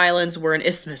barrier islands were an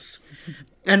isthmus.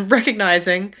 And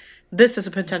recognizing this as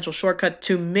a potential shortcut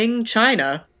to Ming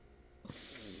China...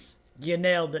 You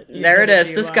nailed it. There it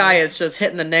is. This guy is just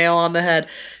hitting the nail on the head.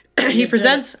 He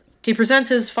presents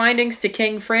his findings to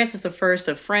King Francis I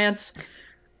of France,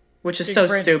 which is so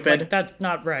stupid. That's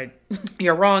not right.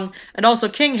 You're wrong. And also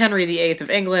King Henry VIII of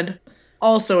England,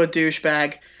 also a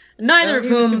douchebag. Neither of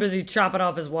He was whom... too busy chopping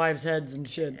off his wives' heads and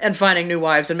shit. And finding new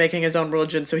wives and making his own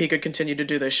religion so he could continue to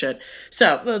do this shit.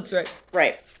 So... That's right.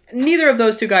 Right. Neither of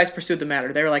those two guys pursued the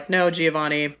matter. They were like, no,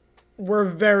 Giovanni... We're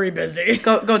very busy.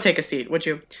 Go take a seat, would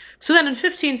you? So then in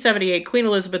 1578, Queen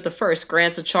Elizabeth I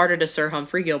grants a charter to Sir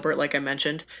Humphrey Gilbert, like I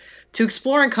mentioned, to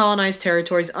explore and colonize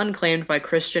territories unclaimed by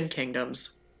Christian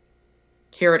kingdoms.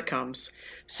 Here it comes.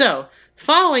 So,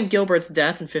 following Gilbert's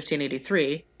death in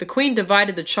 1583, the Queen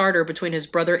divided the charter between his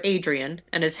brother Adrian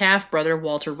and his half-brother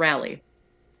Walter Raleigh.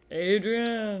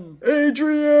 Adrian!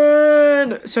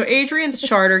 So Adrian's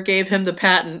charter gave him the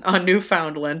patent on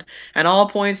Newfoundland and all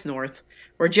points north,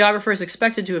 where geographers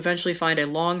expected to eventually find a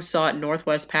long-sought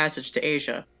northwest passage to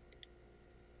Asia.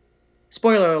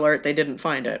 Spoiler alert, they didn't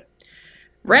find it.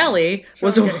 Raleigh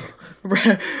was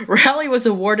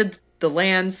awarded the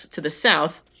lands to the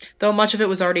south, though much of it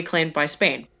was already claimed by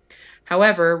Spain.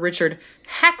 However, Richard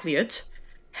Hakluyt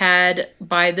had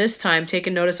by this time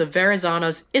taken notice of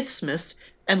Verrazzano's isthmus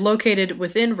and located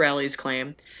within Raleigh's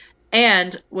claim,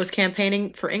 and was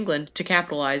campaigning for England to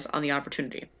capitalize on the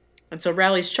opportunity. And so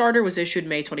Raleigh's charter was issued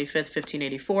May 25th,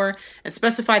 1584, and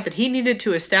specified that he needed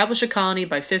to establish a colony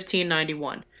by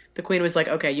 1591. The Queen was like,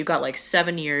 okay, you got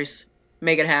 7 years,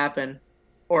 make it happen,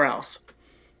 or else.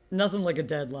 Nothing like a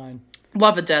deadline.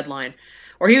 Love a deadline.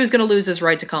 or he was going to lose his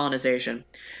right to colonization.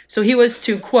 So he was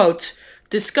to, quote,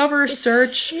 discover,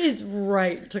 search... His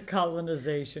right to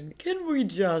colonization. Can we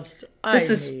just... This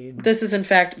is in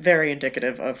fact very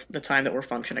indicative of the time that we're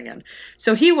functioning in.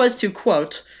 So he was to,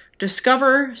 quote,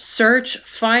 discover, search,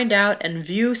 find out, and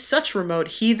view such remote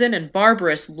heathen and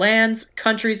barbarous lands,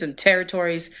 countries, and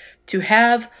territories to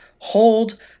have,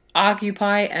 hold,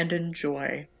 occupy, and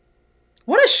enjoy.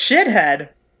 What a shithead!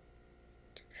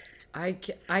 I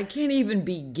can't even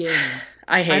begin.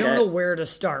 I hate it. I don't know where to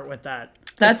start with that.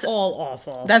 That's all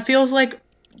awful. That feels like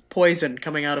poison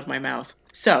coming out of my mouth.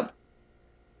 So,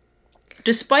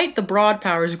 despite the broad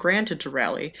powers granted to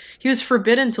Raleigh, he was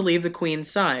forbidden to leave the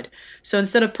Queen's side. So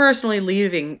instead of personally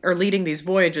leading these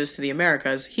voyages to the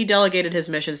Americas, he delegated his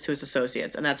missions to his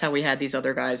associates, and that's how we had these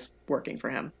other guys working for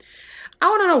him. I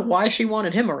want to know why she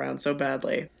wanted him around so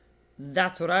badly.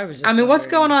 That's what I was just what's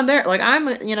going on there? Like,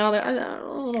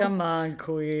 Come on,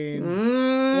 Queen.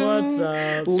 What's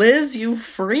up? Liz, you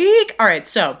freak? All right,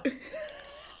 so...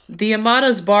 the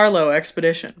Amadas Barlow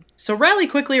expedition. So Raleigh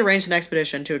quickly arranged an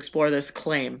expedition to explore this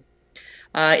claim.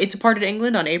 It departed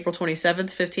England on April 27th,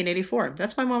 1584.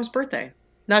 That's my mom's birthday.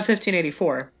 Not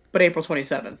 1584, but April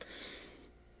 27th.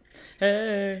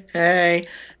 Hey.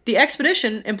 The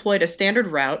expedition employed a standard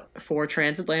route for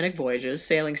transatlantic voyages,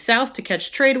 sailing south to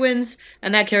catch trade winds,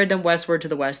 and that carried them westward to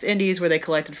the West Indies, where they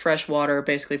collected fresh water,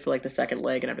 basically for like the second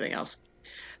leg and everything else.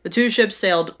 The two ships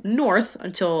sailed north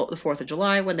until the 4th of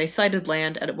July, when they sighted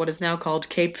land at what is now called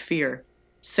Cape Fear.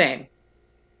 Same.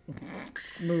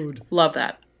 Mood. Love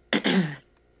that.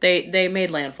 They made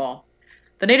landfall.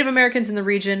 The Native Americans in the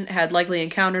region had likely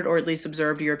encountered or at least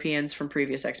observed Europeans from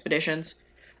previous expeditions.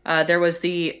 There was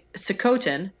the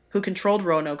Sokotan, who controlled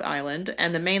Roanoke Island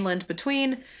and the mainland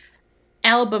between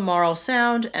Albemarle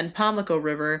Sound and Pamlico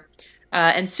River,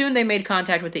 and soon they made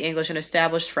contact with the English and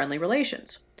established friendly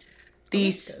relations. The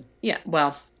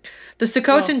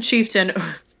Sokotan chieftain...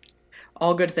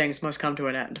 all good things must come to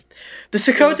an end. The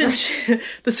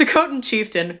Sokotan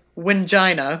chieftain,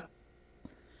 Wingina...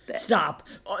 Stop.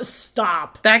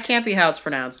 Stop. That can't be how it's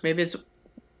pronounced. Maybe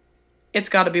it's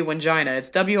got to be Wingina. It's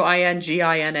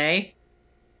Wingina.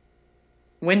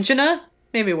 Wingina?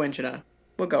 Maybe Wingina.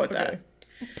 We'll go with that.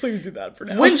 Please do that for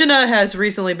now. Wingina has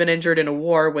recently been injured in a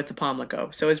war with the Pamlico.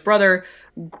 So his brother,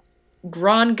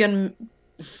 Gran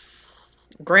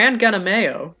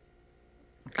Ganameo,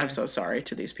 I'm so sorry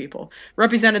to these people,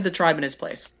 represented the tribe in his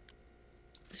place.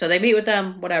 So they meet with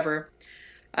them, whatever.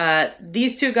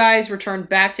 These two guys returned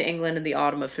back to England in the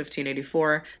autumn of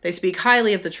 1584. They speak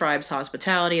highly of the tribe's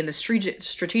hospitality and the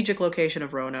strategic location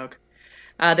of Roanoke.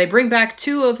 They bring back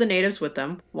two of the natives with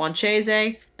them,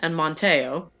 Wanchese and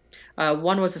Monteo.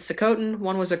 One was a Sokotan,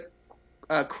 one was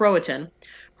a Croatan,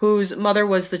 whose mother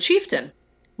was the chieftain.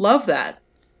 Love that.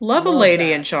 Love a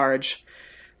lady in charge.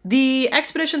 The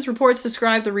expedition's reports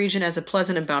describe the region as a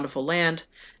pleasant and bountiful land,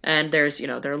 and they're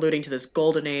alluding to this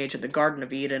golden age and the Garden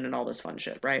of Eden and all this fun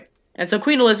shit, right? And so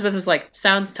Queen Elizabeth was like,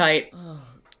 sounds tight.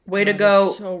 Way to go.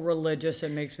 It's so religious,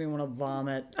 it makes me want to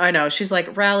vomit. I know. She's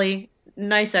like, Raleigh,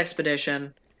 nice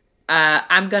expedition.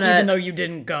 Even though you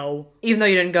didn't go,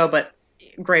 but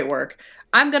great work.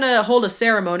 I'm gonna hold a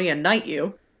ceremony and knight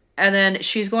you, and then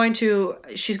she's going to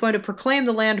proclaim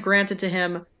the land granted to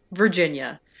him,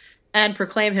 Virginia, and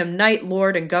proclaim him Knight,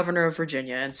 Lord, and Governor of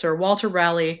Virginia. And Sir Walter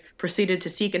Raleigh proceeded to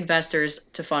seek investors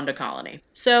to fund a colony.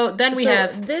 So then we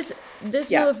have... This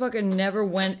motherfucker never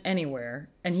went anywhere,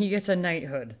 and he gets a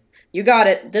knighthood. You got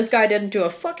it. This guy didn't do a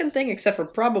fucking thing except for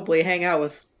probably hang out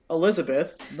with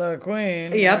Elizabeth. The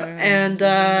Queen. Yep, and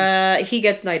he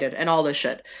gets knighted and all this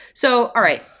shit. So, all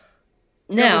right.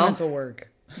 Now... governmental work.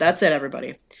 That's it,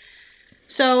 everybody.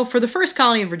 So, for the first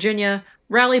colony in Virginia...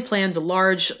 Raleigh plans a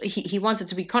large, he wants it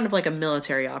to be kind of like a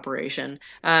military operation,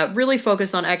 really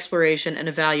focused on exploration and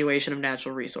evaluation of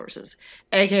natural resources,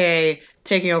 aka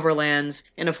taking over lands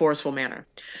in a forceful manner.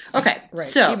 Okay, right.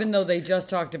 So... even though they just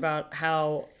talked about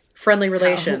how... friendly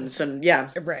relations and, yeah.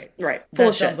 Right. Full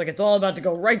that sounds like it's all about to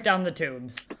go right down the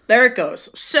tubes. There it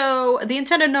goes. So, the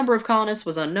intended number of colonists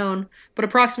was unknown, but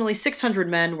approximately 600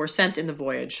 men were sent in the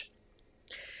voyage.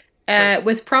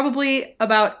 With probably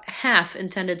about half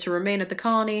intended to remain at the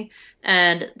colony,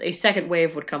 and a second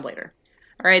wave would come later.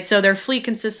 All right, so their fleet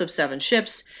consists of 7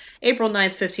 ships. April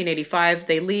 9th, 1585,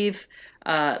 they leave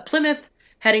Plymouth,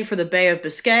 heading for the Bay of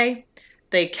Biscay.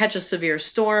 They catch a severe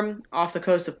storm off the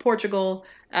coast of Portugal,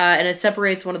 and it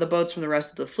separates one of the boats from the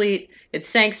rest of the fleet. It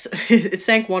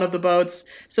sank one of the boats,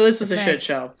 so this was a shit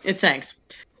show. It sank.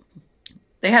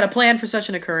 They had a plan for such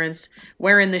an occurrence,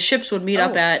 wherein the ships would meet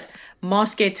up at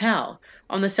Mosquetal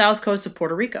on the south coast of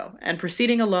Puerto Rico, and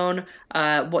proceeding alone,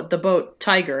 the boat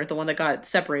Tiger, the one that got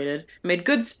separated, made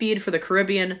good speed for the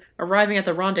Caribbean, arriving at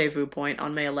the rendezvous point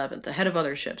on May 11th, ahead of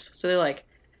other ships. So they're like,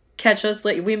 catch us,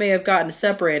 we may have gotten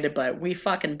separated, but we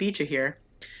fucking beat you here.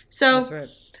 So That's right.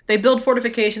 they build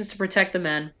fortifications to protect the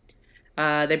men.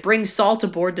 They bring salt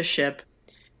aboard the ship.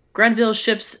 Grenville's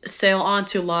ships sail on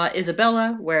to La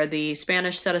Isabela, where the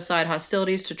Spanish set aside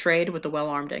hostilities to trade with the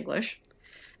well-armed English.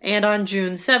 And on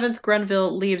June 7th, Grenville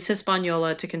leaves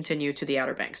Hispaniola to continue to the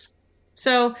Outer Banks.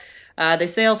 So they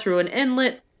sail through an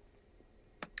inlet.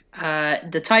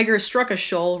 The Tiger struck a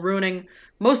shoal, ruining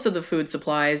most of the food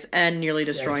supplies and nearly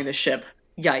destroying the ship.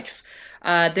 Yikes.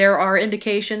 There are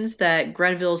indications that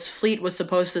Grenville's fleet was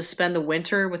supposed to spend the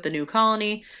winter with the new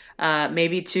colony,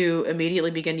 maybe to immediately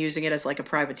begin using it as like a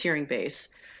privateering base.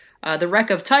 The wreck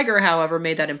of Tiger, however,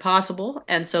 made that impossible,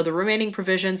 and so the remaining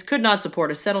provisions could not support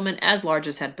a settlement as large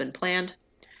as had been planned.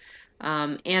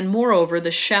 And moreover, the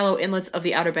shallow inlets of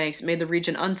the Outer Banks made the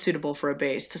region unsuitable for a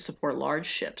base to support large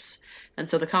ships. And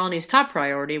so the colony's top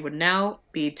priority would now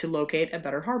be to locate a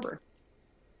better harbor.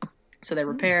 So they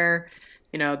repair,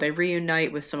 they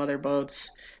reunite with some other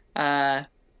boats. They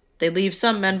leave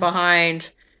some men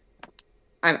behind.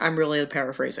 I'm really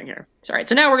paraphrasing here. Sorry.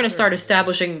 So now we're going to start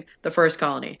establishing the first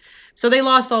colony. So they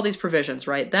lost all these provisions,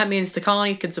 right? That means the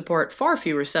colony could support far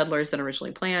fewer settlers than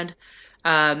originally planned.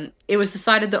 It was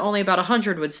decided that only about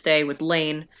 100 would stay with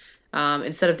Lane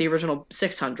instead of the original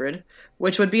 600,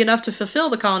 which would be enough to fulfill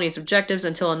the colony's objectives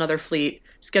until another fleet,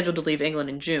 scheduled to leave England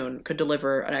in June, could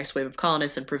deliver a next wave of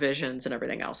colonists and provisions and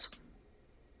everything else.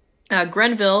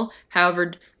 Grenville,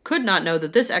 however, could not know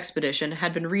that this expedition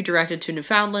had been redirected to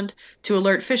Newfoundland to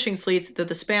alert fishing fleets that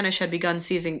the Spanish had begun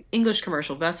seizing English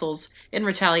commercial vessels in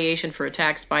retaliation for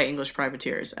attacks by English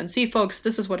privateers. And see, folks,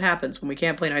 this is what happens when we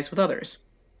can't play nice with others.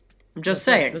 I'm just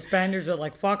saying. The Spaniards are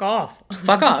like, fuck off.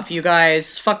 Fuck off. You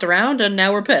guys fucked around and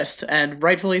now we're pissed, and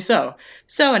rightfully so.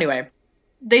 So anyway,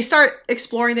 they start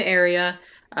exploring the area.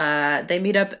 They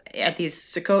meet up at these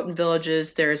Socotan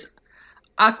villages. There's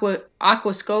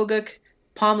Aquascogoc,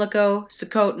 Pamlico,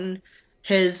 Socotan.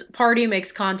 His party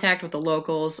makes contact with the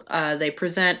locals. They're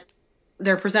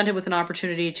presented with an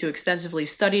opportunity to extensively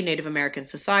study Native American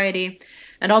society.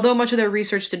 And although much of their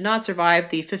research did not survive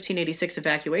the 1586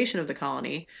 evacuation of the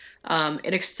colony, an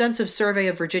extensive survey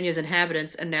of Virginia's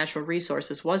inhabitants and natural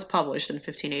resources was published in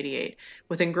 1588,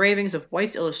 with engravings of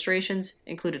White's illustrations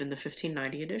included in the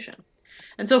 1590 edition.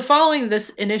 And so following this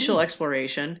initial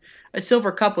exploration, a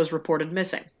silver cup was reported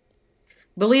missing.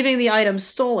 Believing the item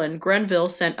stolen, Grenville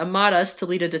sent Amadas to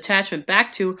lead a detachment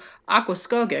back to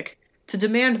Aquascogoc to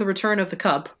demand the return of the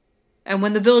cup, and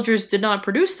when the villagers did not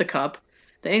produce the cup,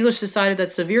 the English decided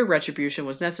that severe retribution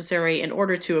was necessary in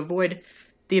order to avoid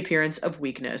the appearance of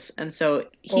weakness. And so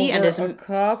he and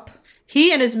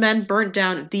his men burnt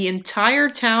down the entire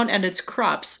town and its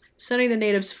crops, sending the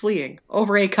natives fleeing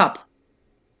over a cup.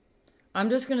 I'm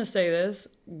just going to say this.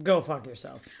 Go fuck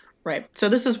yourself. Right. So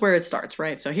this is where it starts,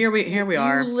 right? So here we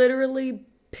are. You literally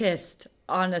pissed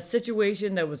on a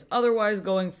situation that was otherwise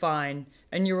going fine,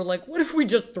 and you were like, what if we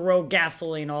just throw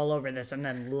gasoline all over this and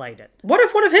then light it? What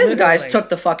if one of his guys took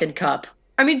the fucking cup?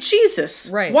 I mean, Jesus.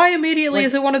 Right. Why immediately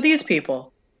is it one of these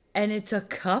people? And it's a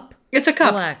cup? It's a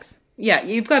cup. Relax. Yeah,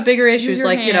 you've got bigger issues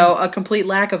like, hands. A complete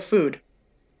lack of food.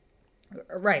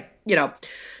 Right.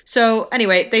 So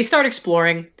anyway, they start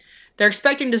exploring. They're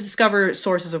expecting to discover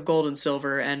sources of gold and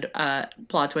silver, and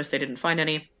plot twist, they didn't find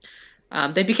any.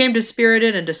 They became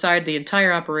dispirited and decided the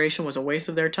entire operation was a waste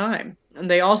of their time. And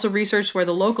they also researched where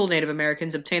the local Native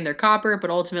Americans obtained their copper, but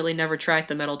ultimately never tracked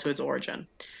the metal to its origin.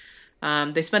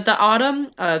 They spent the autumn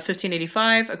of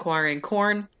 1585 acquiring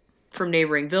corn from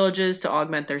neighboring villages to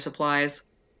augment their supplies.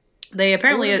 They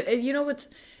apparently...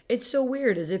 it's so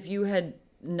weird, as if you had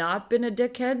not been a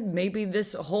dickhead, maybe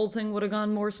this whole thing would have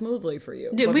gone more smoothly for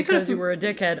you. Yeah, but because you were a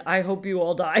dickhead, I hope you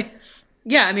all die.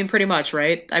 Yeah, I mean, pretty much,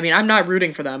 right? I mean, I'm not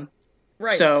rooting for them.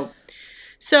 Right. So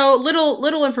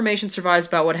little information survives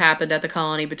about what happened at the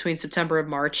colony between September and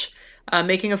March,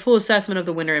 making a full assessment of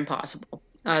the winter impossible.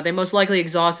 They most likely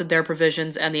exhausted their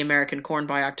provisions and the American corn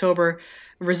by October,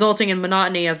 resulting in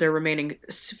monotony of their remaining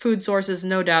food sources,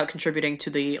 no doubt contributing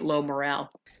to the low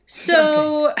morale.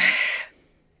 So,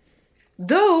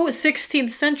 though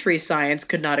 16th century science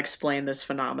could not explain this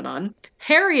phenomenon,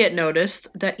 Harriet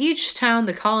noticed that each town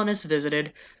the colonists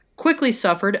visited quickly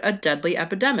suffered a deadly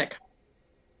epidemic,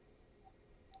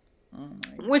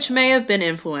 which may have been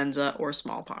influenza or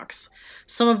smallpox.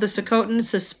 Some of the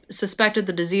Socotans suspected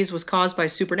the disease was caused by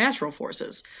supernatural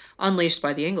forces, unleashed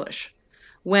by the English.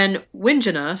 When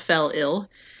Wingina fell ill,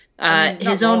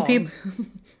 his own people...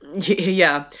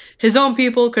 Yeah, his own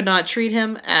people could not treat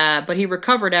him, but he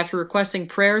recovered after requesting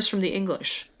prayers from the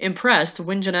English. Impressed,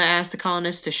 Winjana asked the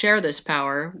colonists to share this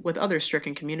power with other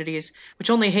stricken communities, which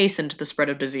only hastened the spread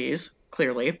of disease,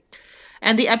 clearly.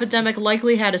 And the epidemic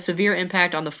likely had a severe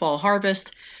impact on the fall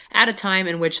harvest, at a time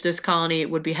in which this colony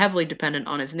would be heavily dependent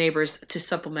on its neighbors to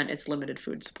supplement its limited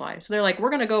food supply. So they're like, we're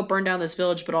going to go burn down this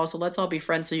village, but also let's all be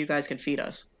friends so you guys can feed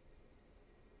us.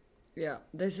 Yeah,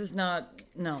 this is not.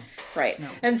 No, Right. no.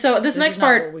 And so this This is next not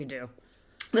what part, we do.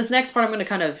 I'm going to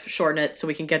kind of shorten it so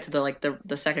we can get to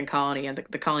the second colony and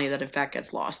the colony that in fact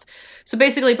gets lost. So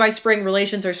basically, by spring,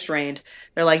 relations are strained.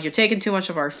 They're like, you're taking too much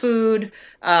of our food. You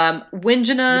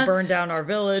Winjana, burned down our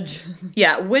village.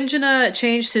 yeah, Winjana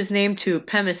changed his name to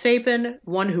Pemisapin,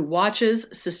 one who watches,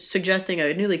 suggesting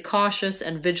a newly cautious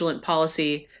and vigilant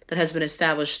policy that has been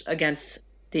established against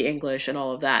the English and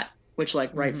all of that, which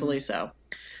like rightfully so.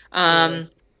 Truly.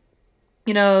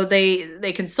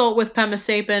 They consult with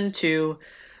Pemisapin to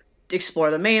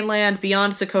explore the mainland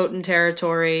beyond Sokotan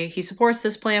territory. He supports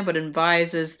this plan, but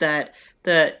advises that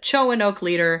the Chowanok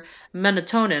leader,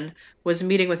 Menatonin, was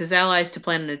meeting with his allies to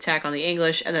plan an attack on the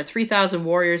English, and that 3,000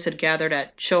 warriors had gathered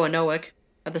at Chowanok.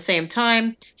 At the same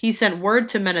time, he sent word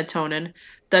to Menatonin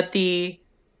that the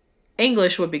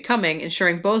English would be coming,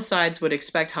 ensuring both sides would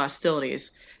expect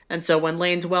hostilities. And so when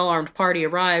Lane's well-armed party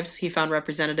arrives, he found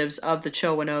representatives of the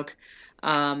Chowanok,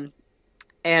 um,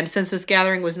 and since this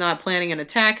gathering was not planning an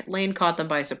attack, Lane caught them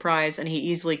by surprise, and he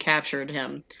easily captured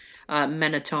him,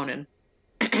 Menatonin,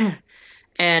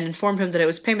 and informed him that it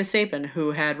was Pemisapin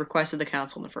who had requested the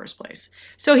council in the first place.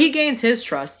 So he gains his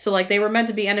trust. So, like, they were meant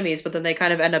to be enemies, but then they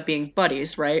kind of end up being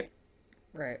buddies, right?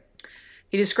 Right.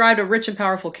 He described a rich and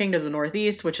powerful king to the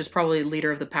northeast, which is probably the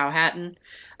leader of the Powhatan,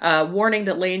 warning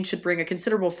that Lane should bring a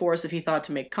considerable force if he thought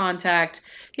to make contact.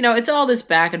 It's all this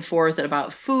back and forth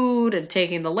about food and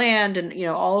taking the land and,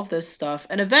 all of this stuff.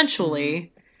 And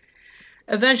eventually,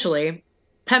 Pemisapin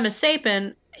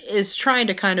is trying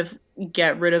to kind of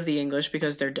get rid of the English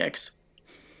because they're dicks.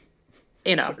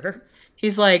 Sure.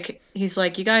 He's like,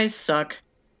 you guys suck.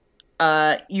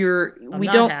 I'm we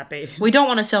not don't happy. we don't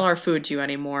want to sell our food to you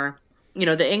anymore.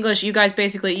 The English, you guys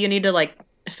basically, you need to like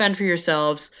fend for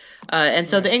yourselves. And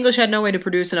so the English had no way to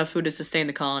produce enough food to sustain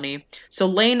the colony. So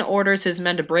Lane orders his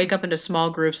men to break up into small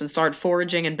groups and start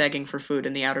foraging and begging for food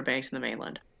in the Outer Banks and the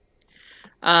mainland.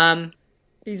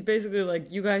 He's basically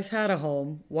like, you guys had a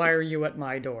home. Why are you at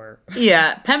my door?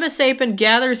 Yeah, Pemisapin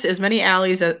gathers as many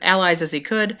allies as he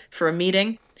could for a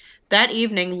meeting. That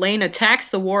evening, Lane attacks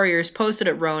the warriors posted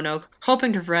at Roanoke,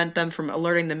 hoping to prevent them from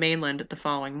alerting the mainland the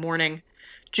following morning.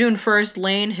 June 1st,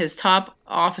 Lane, his top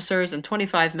officers, and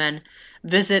 25 men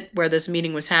visit where this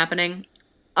meeting was happening,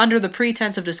 under the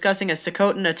pretense of discussing a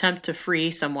Sokotan attempt to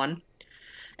free someone.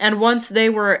 And once they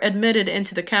were admitted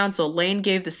into the council, Lane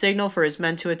gave the signal for his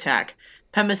men to attack.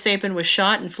 Pemisapin was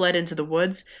shot and fled into the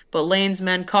woods, but Lane's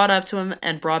men caught up to him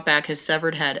and brought back his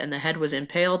severed head, and the head was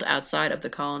impaled outside of the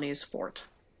colony's fort.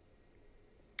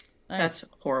 Nice. That's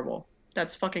horrible.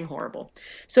 That's fucking horrible.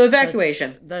 So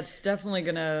evacuation. That's definitely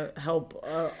gonna help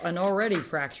an already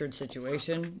fractured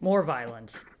situation. More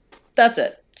violence. That's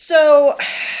it. So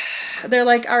they're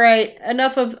like, all right,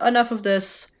 enough of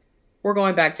this. We're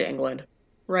going back to England.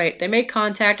 Right. They make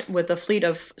contact with the fleet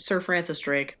of Sir Francis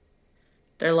Drake.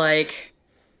 They're like,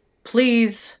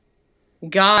 please,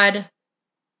 God,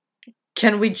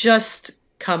 can we just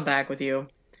come back with you?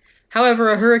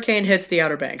 However, a hurricane hits the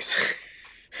Outer Banks.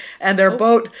 And their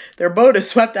boat is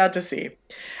swept out to sea.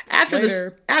 After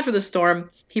the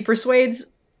storm,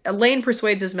 Lane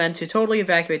persuades his men to totally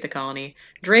evacuate the colony.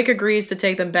 Drake agrees to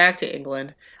take them back to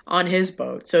England on his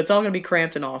boat, so it's all going to be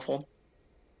cramped and awful.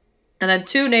 And then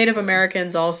 2 Native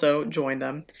Americans also join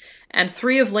them, and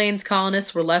 3 of Lane's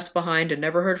colonists were left behind and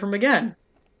never heard from again.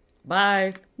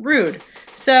 Bye. Rude.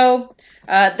 So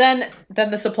then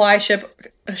the supply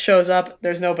ship shows up.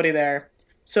 There's nobody there.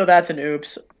 So that's an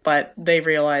oops, but they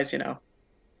realize,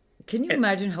 Can you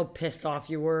imagine how pissed off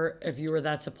you were if you were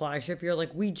that supply ship? You're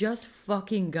like, we just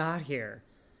fucking got here.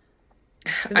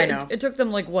 I know. It took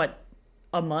them like what,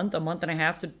 a month and a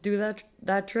half to do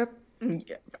that trip?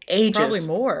 Ages. Probably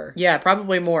more. Yeah,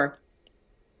 probably more.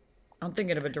 I'm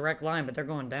thinking of a direct line, but they're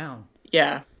going down.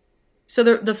 Yeah. So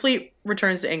the fleet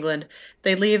returns to England.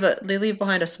 They leave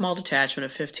behind a small detachment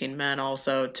of 15 men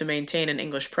also to maintain an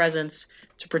English presence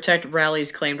to protect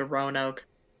Raleigh's claim to Roanoke.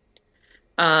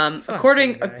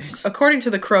 According to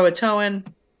the Croatoan,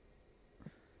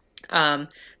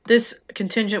 this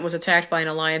contingent was attacked by an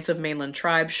alliance of mainland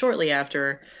tribes shortly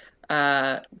after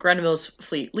Grenville's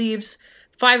fleet leaves.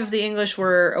 5 of the English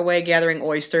were away gathering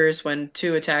oysters when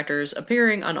 2 attackers,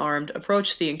 appearing unarmed,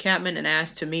 approached the encampment and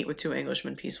asked to meet with 2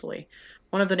 Englishmen peacefully.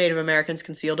 One of the Native Americans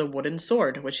concealed a wooden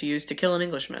sword, which he used to kill an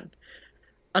Englishman.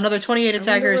 Another 28 I wonder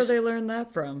where attackers. they learned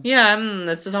that from. Yeah,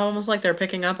 it's almost like they're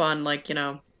picking up on, like,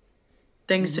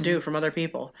 things to do from other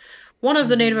people. One of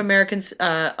the Native Americans.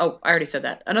 I already said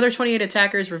that. Another 28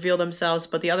 attackers revealed themselves,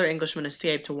 but the other Englishman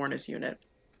escaped to warn his unit.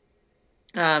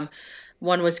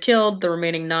 One was killed. The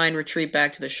remaining 9 retreat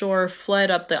back to the shore,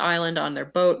 fled up the island on their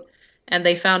boat, and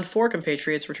they found 4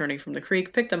 compatriots returning from the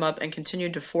creek, picked them up, and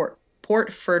continued to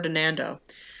Port Ferdinando.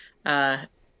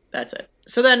 That's it.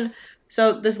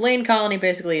 So this Lane colony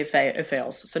basically it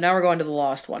fails. So now we're going to the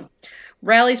lost one.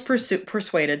 Raleigh's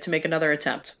persuaded to make another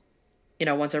attempt.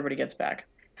 Once everybody gets back.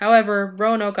 However,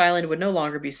 Roanoke Island would no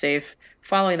longer be safe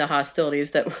following the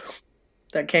hostilities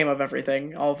that came of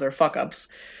everything, all of their fuck ups.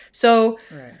 So.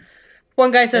 Right.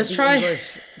 One guy says,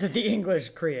 that the English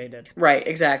created. Right,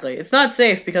 exactly. It's not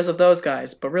safe because of those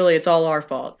guys, but really it's all our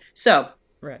fault. So.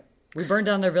 Right. We burned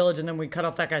down their village and then we cut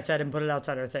off that guy's head and put it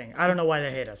outside our thing. I don't know why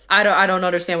they hate us. I don't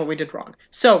understand what we did wrong.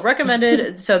 So, they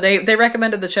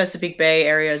recommended the Chesapeake Bay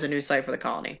area as a new site for the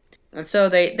colony. And so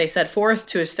they set forth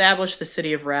to establish the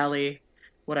city of Raleigh,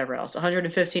 whatever else.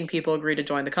 115 people agreed to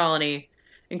join the colony,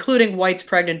 including White's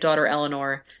pregnant daughter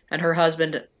Eleanor and her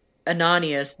husband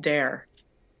Ananias Dare.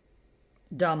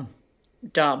 Dumb.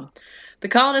 The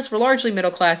colonists were largely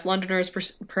middle-class Londoners,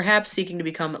 perhaps seeking to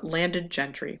become landed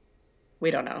gentry.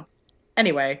 We don't know.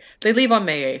 Anyway, they leave on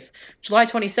May 8th. July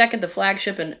 22nd, the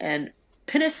flagship and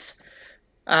pinnace,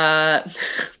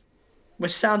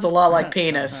 which sounds a lot like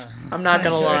penis. I'm not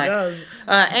going to lie. Does.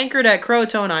 Anchored at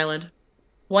Croatoan Island.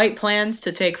 White plans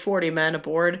to take 40 men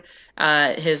aboard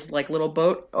his little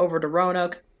boat over to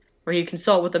Roanoke, where he'd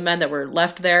consult with the men that were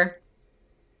left there.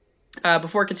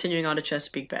 Before continuing on to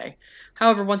Chesapeake Bay.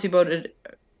 However, once he boarded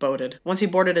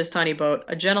his tiny boat,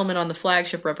 a gentleman on the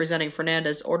flagship representing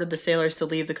Fernandez ordered the sailors to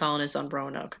leave the colonists on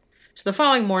Roanoke. So the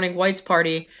following morning, White's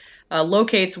party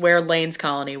locates where Lane's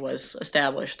colony was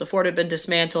established. The fort had been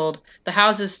dismantled. The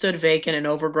houses stood vacant and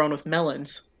overgrown with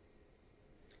melons.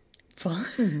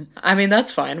 Fun. I mean,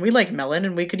 that's fine. We like melon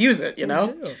and we could use it, Me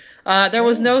too. There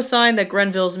was no sign that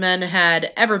Grenville's men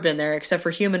had ever been there except for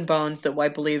human bones that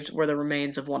White believed were the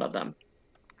remains of one of them.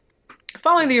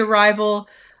 Following the arrival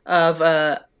of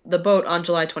the boat on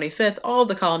July 25th, all of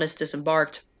the colonists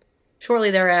disembarked. Shortly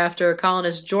thereafter,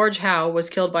 colonist George Howe was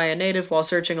killed by a native while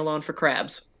searching alone for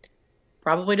crabs.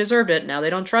 Probably deserved it. Now they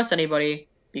don't trust anybody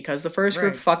because the first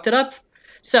group fucked it up.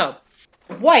 So,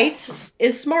 White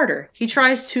is smarter. He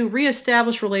tries to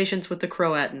reestablish relations with the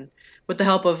Croatan, with the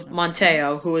help of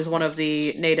Montejo, who is one of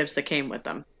the natives that came with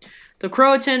them. The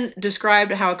Croatan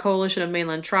described how a coalition of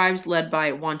mainland tribes led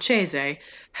by Wanchese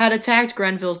had attacked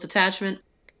Grenville's detachment.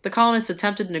 The colonists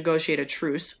attempted to negotiate a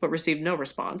truce, but received no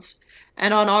response.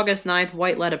 And on August 9th,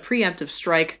 White led a preemptive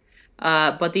strike,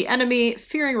 but the enemy,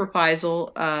 fearing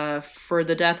reprisal for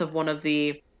the death of one of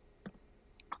the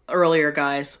earlier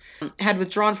guys, had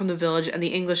withdrawn from the village, and the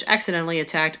English accidentally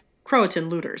attacked Croatan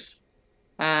looters.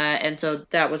 And so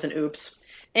that was an oops.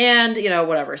 And,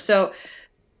 whatever. So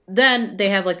then they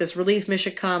have this relief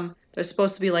mission come. There's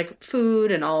supposed to be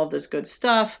food and all of this good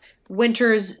stuff.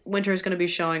 Winter's going to be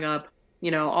showing up.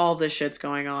 All of this shit's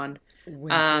going on.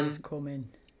 Winter's coming.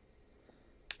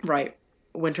 Right.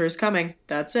 Winter's coming.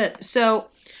 That's it. So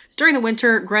during the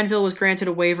winter, Grenville was granted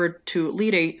a waiver to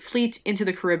lead a fleet into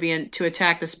the Caribbean to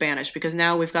attack the Spanish, because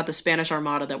now we've got the Spanish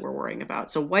Armada that we're worrying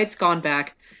about. So White's gone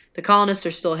back. The colonists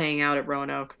are still hanging out at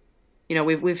Roanoke.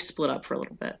 We've split up for a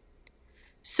little bit.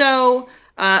 So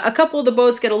a couple of the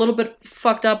boats get a little bit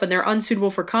fucked up and they're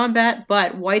unsuitable for combat,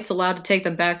 but White's allowed to take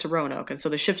them back to Roanoke. And so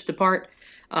the ships depart,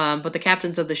 but the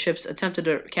captains of the ships attempted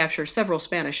to capture several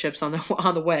Spanish ships on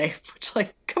the way, which,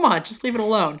 come on, just leave it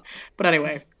alone. But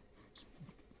anyway,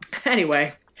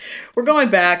 we're going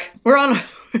back. We're on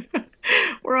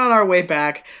our way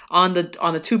back on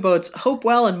the 2 boats,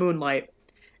 Hopewell and Moonlight.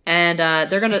 And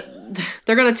they're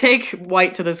gonna take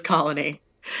White to this colony,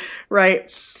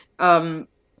 right?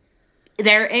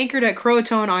 They're anchored at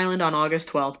Croatoan Island on August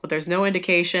 12th, but there's no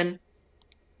indication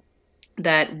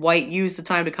that White used the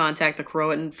time to contact the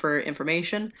Croatan for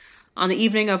information. On the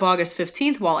evening of August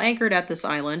 15th, while anchored at this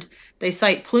island, they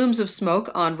sight plumes of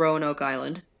smoke on Roanoke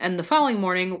Island, and the following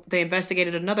morning they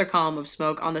investigated another column of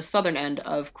smoke on the southern end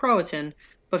of Croatan,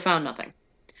 but found nothing.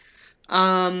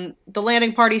 The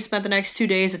landing party spent the next 2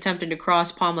 days attempting to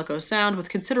cross Pamlico Sound with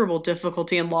considerable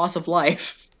difficulty and loss of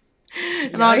life.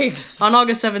 And on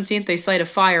August 17th, they sight a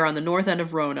fire on the north end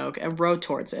of Roanoke and rowed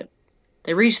towards it.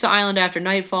 They reach the island after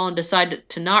nightfall and decide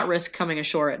to not risk coming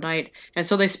ashore at night, and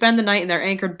so they spend the night in their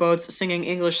anchored boats singing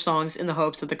English songs in the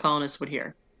hopes that the colonists would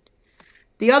hear.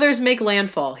 The others make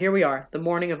landfall. Here we are, the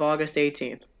morning of August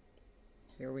 18th.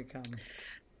 Here we come.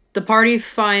 The party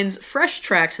finds fresh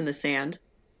tracks in the sand,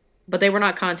 but they were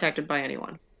not contacted by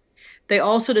anyone. They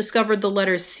also discovered the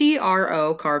letters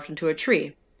CRO carved into a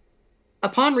tree.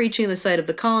 Upon reaching the site of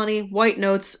the colony, White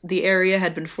notes the area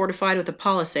had been fortified with a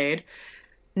palisade.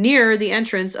 Near the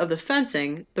entrance of the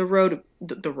fencing, the word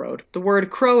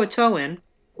Croatoan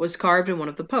was carved in one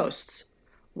of the posts.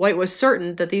 White was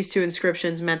certain that these two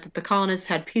inscriptions meant that the colonists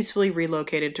had peacefully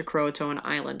relocated to Croatoan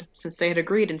Island, since they had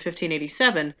agreed in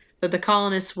 1587 that the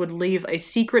colonists would leave a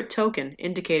secret token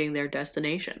indicating their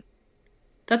destination.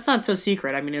 That's not so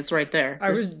secret. I mean, it's right there. I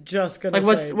was just gonna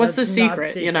say, what's the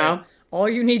secret, you know? All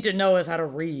you need to know is how to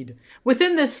read.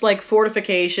 Within this,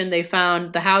 fortification, they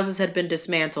found the houses had been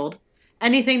dismantled.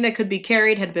 Anything that could be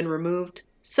carried had been removed.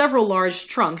 Several large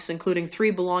trunks, including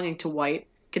 3 belonging to White,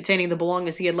 containing the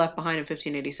belongings he had left behind in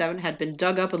 1587, had been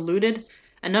dug up and looted,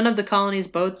 and none of the colony's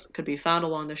boats could be found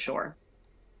along the shore.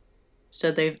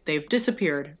 So they've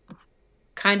disappeared,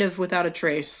 kind of without a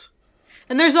trace.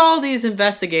 And there's all these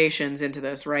investigations into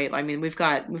this, right? I mean, we've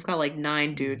got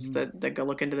 9 dudes that go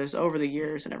look into this over the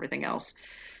years and everything else.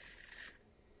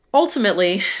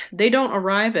 Ultimately, they don't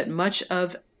arrive at much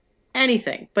of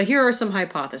anything, but here are some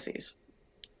hypotheses.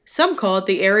 Some call it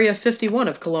the Area 51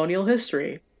 of colonial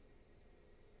history.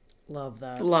 Love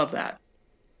that. Love that.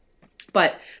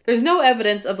 But there's no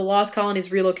evidence of the lost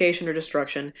colony's relocation or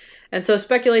destruction, and so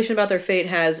speculation about their fate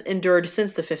has endured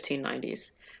since the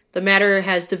 1590s. The matter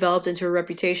has developed into a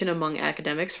reputation among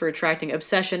academics for attracting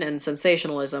obsession and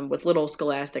sensationalism with little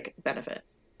scholastic benefit.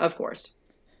 Of course.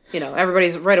 You know,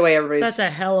 everybody's... That's a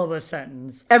hell of a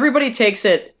sentence. Everybody takes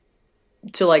it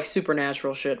to,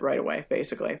 supernatural shit right away,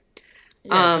 basically.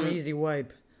 Yeah, it's an easy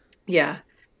wipe. Yeah.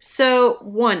 So,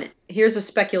 1, here's a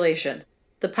speculation.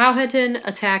 The Powhatan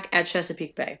attack at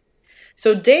Chesapeake Bay.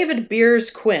 So David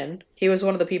Beers Quinn, he was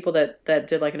one of the people that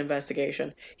did an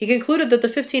investigation. He concluded that the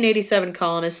 1587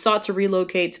 colonists sought to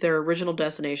relocate to their original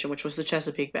destination, which was the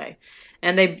Chesapeake Bay.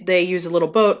 And they used a little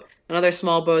boat and other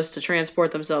small boats to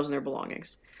transport themselves and their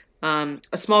belongings. A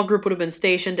small group would have been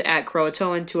stationed at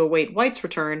Croatoan to await White's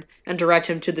return and direct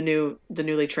him to the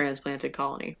newly transplanted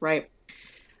colony, right?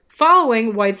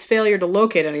 Following White's failure to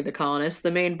locate any of the colonists,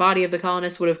 the main body of the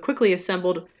colonists would have quickly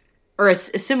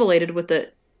assimilated with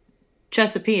the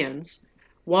Chesapeans,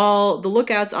 while the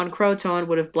lookouts on Croatoan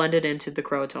would have blended into the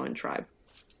Croatoan tribe.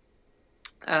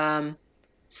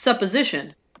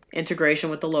 Supposition, integration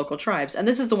with the local tribes. And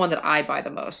this is the one that I buy the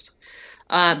most.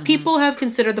 People have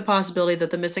considered the possibility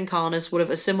that the missing colonists would have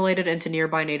assimilated into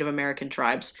nearby Native American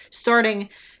tribes, starting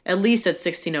at least at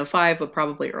 1605, but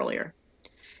probably earlier.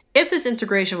 If this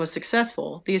integration was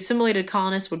successful, the assimilated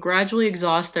colonists would gradually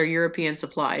exhaust their European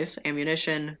supplies,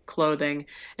 ammunition, clothing,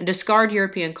 and discard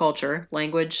European culture,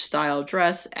 language, style of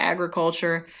dress,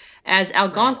 agriculture, as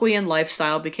Algonquian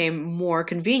lifestyle became more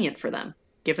convenient for them,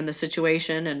 given the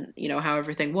situation and, how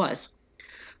everything was.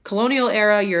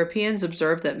 Colonial-era Europeans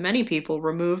observed that many people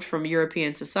removed from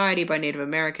European society by Native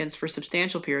Americans for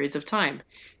substantial periods of time,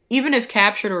 even if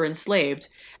captured or enslaved,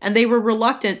 and they were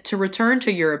reluctant to return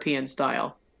to European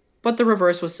style. But the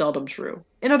reverse was seldom true.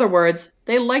 In other words,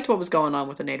 they liked what was going on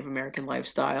with the Native American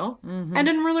lifestyle and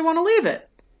didn't really want to leave it.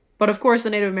 But of course,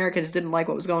 the Native Americans didn't like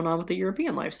what was going on with the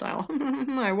European lifestyle.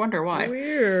 I wonder why.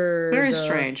 Weird. Very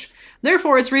strange.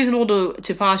 Therefore, it's reasonable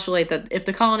to postulate that if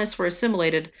the colonists were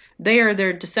assimilated, they or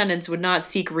their descendants would not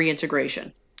seek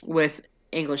reintegration with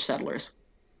English settlers.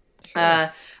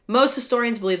 Sure. Most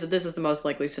historians believe that this is the most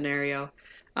likely scenario.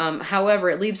 However,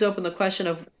 it leaves open the question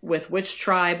of with which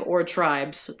tribe or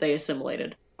tribes they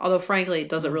assimilated. Although, frankly, it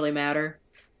doesn't really matter.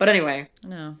 But anyway.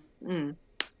 No.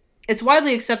 It's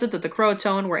widely accepted that the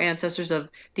Croatoan were ancestors of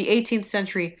the 18th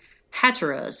century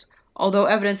Hatteras, although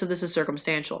evidence of this is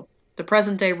circumstantial. The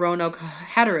present-day Roanoke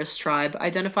Hatteras tribe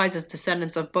identifies as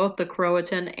descendants of both the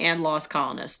Croatan and lost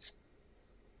colonists.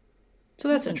 So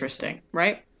that's interesting,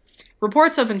 right?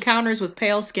 Reports of encounters with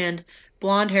pale-skinned,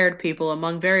 blonde-haired people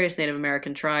among various Native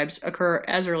American tribes occur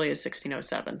as early as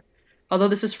 1607. Although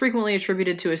this is frequently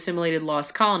attributed to assimilated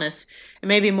lost colonists, it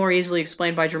may be more easily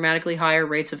explained by dramatically higher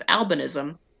rates of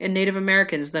albinism in Native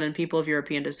Americans than in people of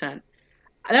European descent.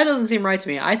 That doesn't seem right to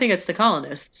me. I think it's the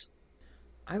colonists.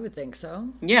 I would think so.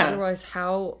 Yeah. Otherwise,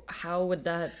 how would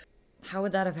that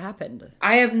have happened?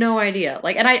 I have no idea.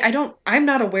 I'm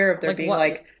not aware of there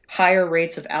being higher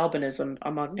rates of albinism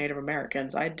among Native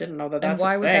Americans. I didn't know that that's a thing.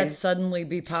 And why would that suddenly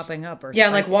be popping up?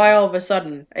 Why all of a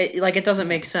sudden? It doesn't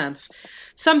make sense.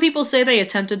 Some people say they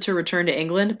attempted to return to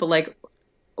England, but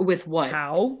With what?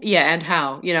 How? Yeah, and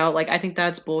how? Like I think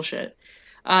that's bullshit.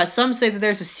 Some say that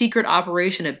there's a secret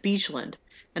operation at Beachland,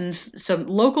 and some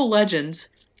local legends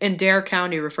in Dare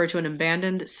County refer to an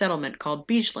abandoned settlement called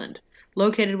Beachland,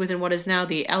 located within what is now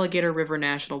the Alligator River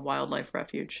National Wildlife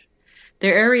Refuge.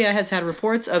 Their area has had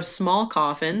reports of small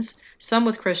coffins, some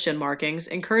with Christian markings,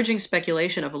 encouraging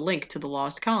speculation of a link to the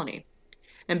lost colony.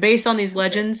 And based on these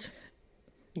legends,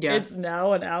 yeah, It's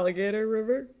now an alligator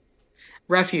river?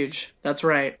 refuge. That's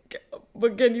right.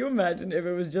 But can you imagine if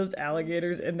it was just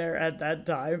alligators in there at that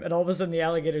time and all of a sudden the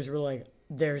alligators were like,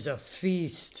 there's a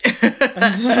feast.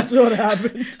 And that's what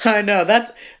happened. I know.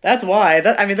 That's why.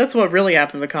 I mean, that's what really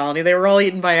happened to the colony. They were all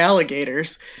eaten by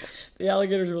alligators. The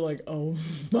alligators were like, oh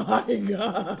my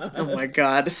God. Oh my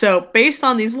god. So, based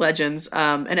on these legends,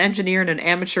 an engineer and an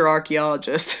amateur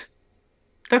archaeologist,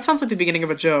 that sounds like the beginning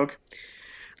of a joke,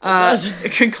 does.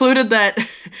 concluded that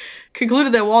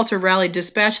Walter Raleigh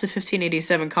dispatched the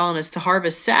 1587 colonists to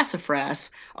harvest sassafras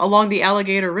along the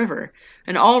Alligator River,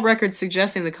 and all records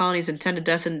suggesting the colony's intended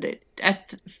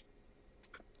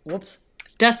Whoops.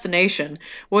 destination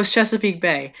was Chesapeake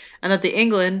Bay, and that the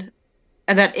England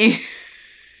and that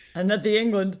And that the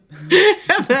England.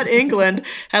 that England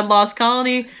had lost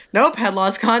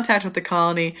contact with the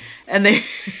colony, and they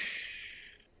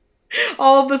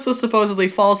all of this was supposedly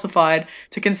falsified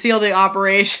to conceal the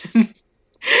operation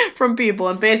from people,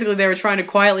 and basically they were trying to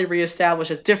quietly reestablish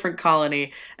a different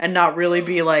colony and not really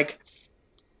be like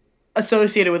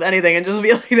associated with anything and just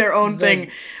be like their own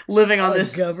thing, living on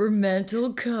this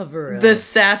governmental cover-up. this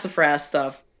sassafras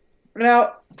stuff.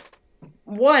 Now,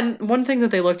 one thing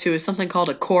that they look to is something called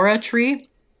a Cora tree.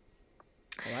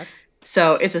 What?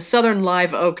 So it's a southern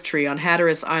live oak tree on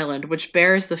Hatteras Island, which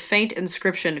bears the faint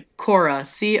inscription Cora,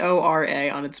 Cora,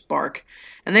 on its bark.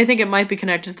 And they think it might be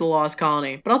connected to the lost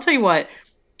colony. But I'll tell you what,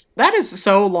 that is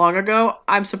so long ago,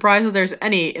 I'm surprised that there's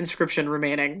any inscription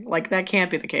remaining. Like, that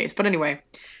can't be the case. But anyway,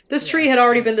 this tree had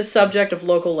already been the subject of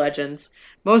local legends.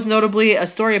 Most notably, a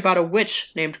story about a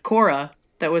witch named Cora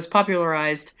that was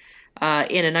popularized in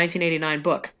a 1989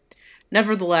 book.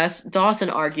 Nevertheless, Dawson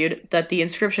argued that the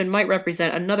inscription might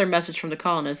represent another message from the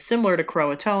colonists, similar to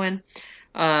Croatoan,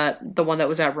 the one that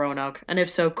was at Roanoke. And if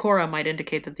so, Cora might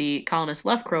indicate that the colonists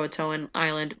left Croatoan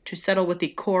Island to settle with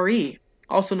the Coree,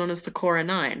 also known as the Cora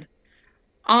Nine,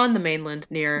 on the mainland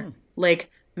near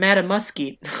Lake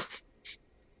Matamuskeet.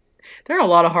 There are a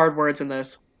lot of hard words in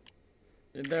this.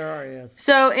 There are, yes.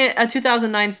 So, a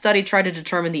 2009 study tried to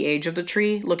determine the age of the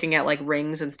tree, looking at like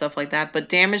rings and stuff like that, but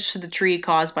damage to the tree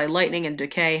caused by lightning and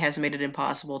decay has made it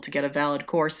impossible to get a valid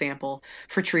core sample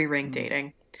for tree ring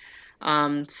dating.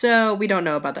 So we don't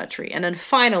know about that tree. And then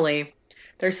finally,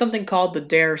 there's something called the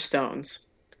Dare Stones.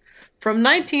 From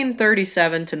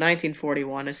 1937 to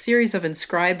 1941, a series of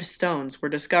inscribed stones were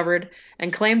discovered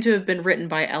and claimed to have been written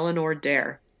by Eleanor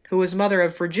Dare, who was mother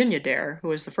of Virginia Dare, who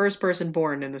was the first person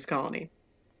born in this colony.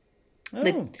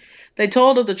 Oh. They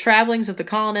told of the travelings of the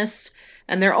colonists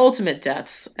and their ultimate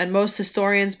deaths, and most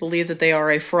historians believe that they are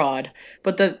a fraud,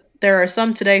 but that there are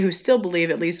some today who still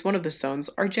believe at least one of the stones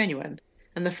are genuine.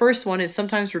 And the first one is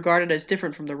sometimes regarded as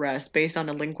different from the rest based on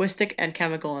a linguistic and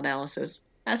chemical analysis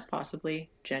as possibly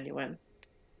genuine.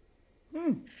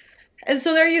 And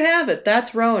so there you have it.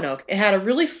 That's Roanoke. It had a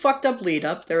really fucked up lead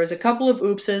up. There was a couple of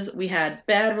oopses. We had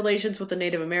bad relations with the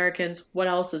Native Americans. What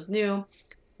else is new?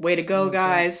 Way to go,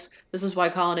 guys. This is why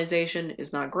colonization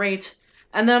is not great.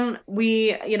 And then we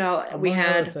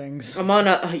had things.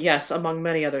 among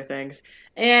many other things.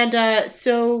 And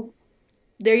so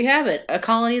there you have it. A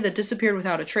colony that disappeared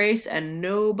without a trace and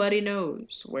nobody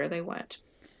knows where they went.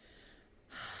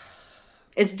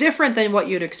 It's different than what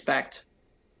you'd expect.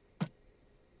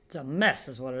 It's a mess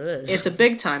is what it is. It's a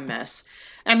big time mess.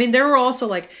 I mean, there were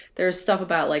also there's stuff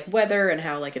about weather and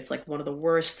how it's one of the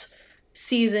worst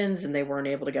seasons and they weren't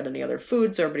able to get any other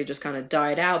food, so everybody just kind of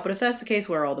died out. But if that's the case,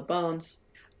 where are all the bones?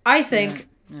 I think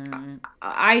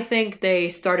they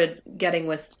started getting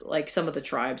with some of the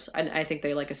tribes. I think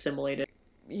they assimilated.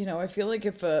 I feel like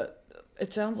if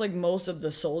it sounds like most of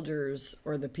the soldiers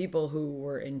or the people who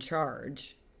were in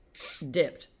charge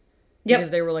dipped. Yep. Because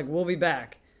they were like, we'll be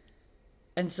back.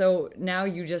 And so now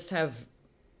you just have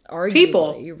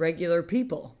arguably regular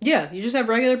people. Yeah, you just have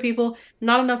regular people,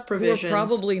 not enough provisions. Who are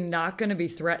probably not going to be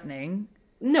threatening.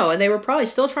 No, and they were probably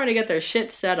still trying to get their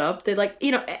shit set up. They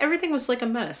everything was a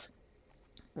mess.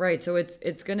 Right, so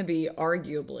it's going to be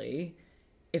arguably,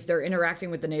 if they're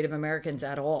interacting with the Native Americans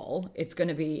at all, it's going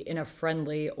to be in a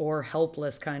friendly or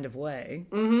helpless kind of way.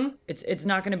 Mm-hmm. It's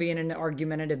not going to be in an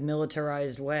argumentative,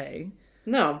 militarized way.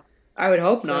 No, I would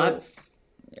hope not.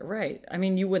 Right. I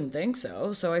mean, you wouldn't think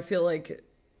so. So I feel like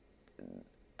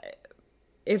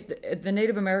if the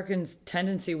Native Americans'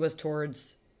 tendency was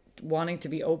towards wanting to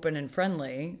be open and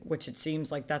friendly, which it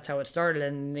seems like that's how it started,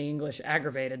 and the English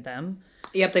aggravated them.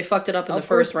 Yep, they fucked it up in the Of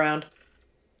first course- round.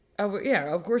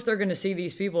 Yeah, of course they're going to see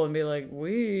these people and be like,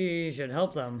 we should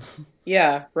help them.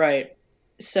 Yeah, right.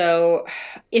 So,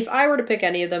 if I were to pick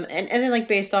any of them, and then like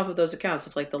based off of those accounts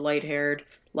of like the light-haired,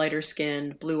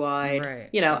 lighter-skinned, blue-eyed, Right,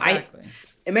 I exactly.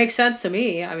 it makes sense to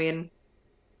me. I mean,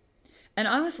 And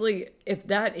honestly, if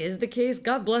that is the case,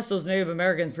 God bless those Native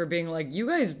Americans for being like, you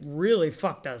guys really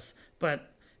fucked us, but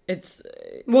it's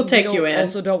we'll we take don't, you in.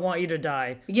 also don't want you to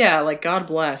die. Yeah, like God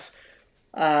bless.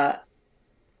 Uh,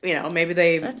 maybe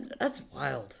they. That's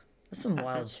wild. That's some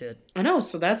wild shit. I know.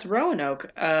 So that's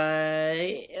Roanoke.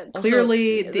 Also,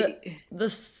 Clearly the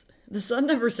sun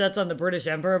never sets on the British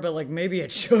Empire, but like maybe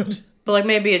it should. but like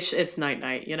maybe it's night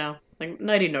night. Like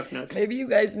nighty nook nooks. Maybe you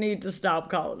guys need to stop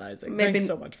colonizing. Maybe- Thanks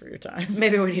so much for your time.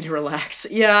 Maybe we need to relax.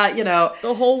 Yeah,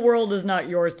 The whole world is not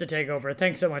yours to take over.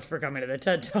 Thanks so much for coming to the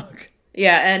TED Talk.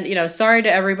 Yeah, and sorry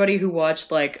to everybody who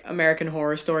watched like American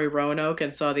Horror Story Roanoke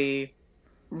and saw the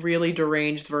really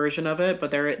deranged version of it, but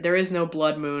there is no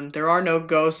blood moon. There are no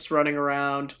ghosts running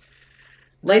around. That's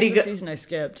Lady the Ga- season I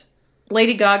skipped.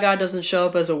 Lady Gaga doesn't show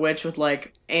up as a witch with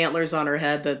like antlers on her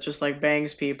head that just like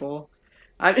bangs people.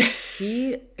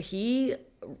 He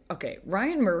okay,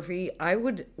 Ryan Murphy, I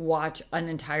would watch an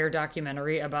entire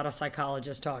documentary about a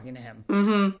psychologist talking to him.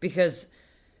 Mm-hmm. Because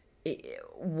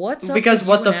what's up Because with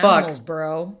what you the and fuck? animals,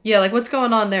 bro? Yeah, like what's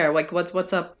going on there? Like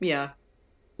what's up? Yeah.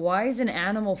 Why is an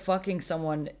animal fucking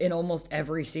someone in almost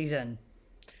every season?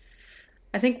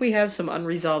 I think we have some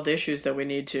unresolved issues that we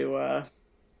need to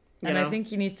And I think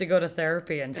he needs to go to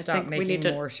therapy and stop think we making need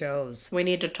to- more shows. we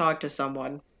need to talk to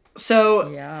someone. So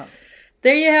Yeah.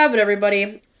 there you have it,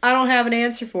 everybody. I don't have an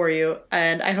answer for you,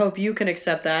 and I hope you can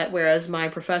accept that, whereas my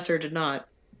professor did not.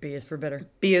 B is for bitter.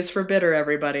 B is for bitter,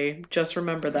 everybody. Just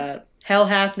remember that. Hell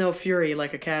hath no fury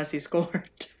like a Cassie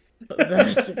scorned.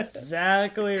 That's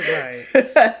exactly right.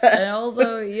 And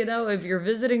also, if you're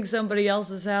visiting somebody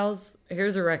else's house,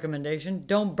 here's a recommendation.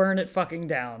 Don't burn it fucking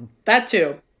down. That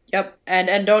too. Yep.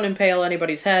 And don't impale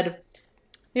anybody's head.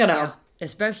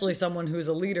 Especially someone who's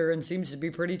a leader and seems to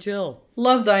be pretty chill.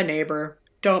 Love thy neighbor.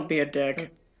 Don't be a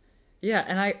dick. Yeah,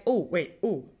 and I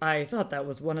thought that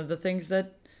was one of the things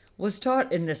that was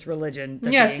taught in this religion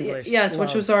that Yes, the English yes, which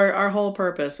love. was our whole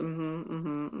purpose.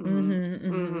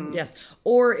 Yes.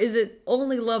 Or is it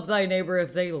only love thy neighbor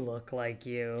if they look like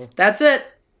you? That's it.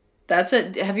 That's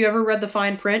it. Have you ever read the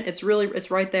fine print? It's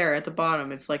right there at the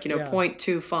bottom. It's like, Yeah.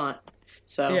 0.2 font.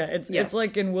 So Yeah, it's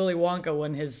like in Willy Wonka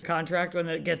when his contract, when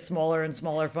it gets smaller and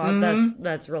smaller font,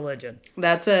 that's religion.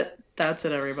 That's it. That's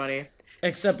it, everybody.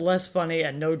 Except less funny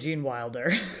and no Gene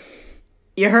Wilder.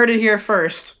 You heard it here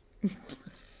first.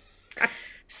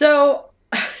 So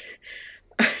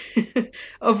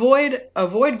avoid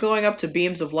going up to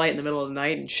beams of light in the middle of the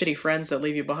night and shitty friends that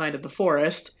leave you behind in the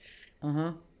forest.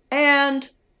 Uh-huh. And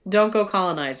don't go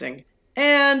colonizing.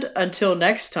 And until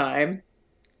next time,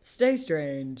 Stay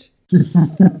strange.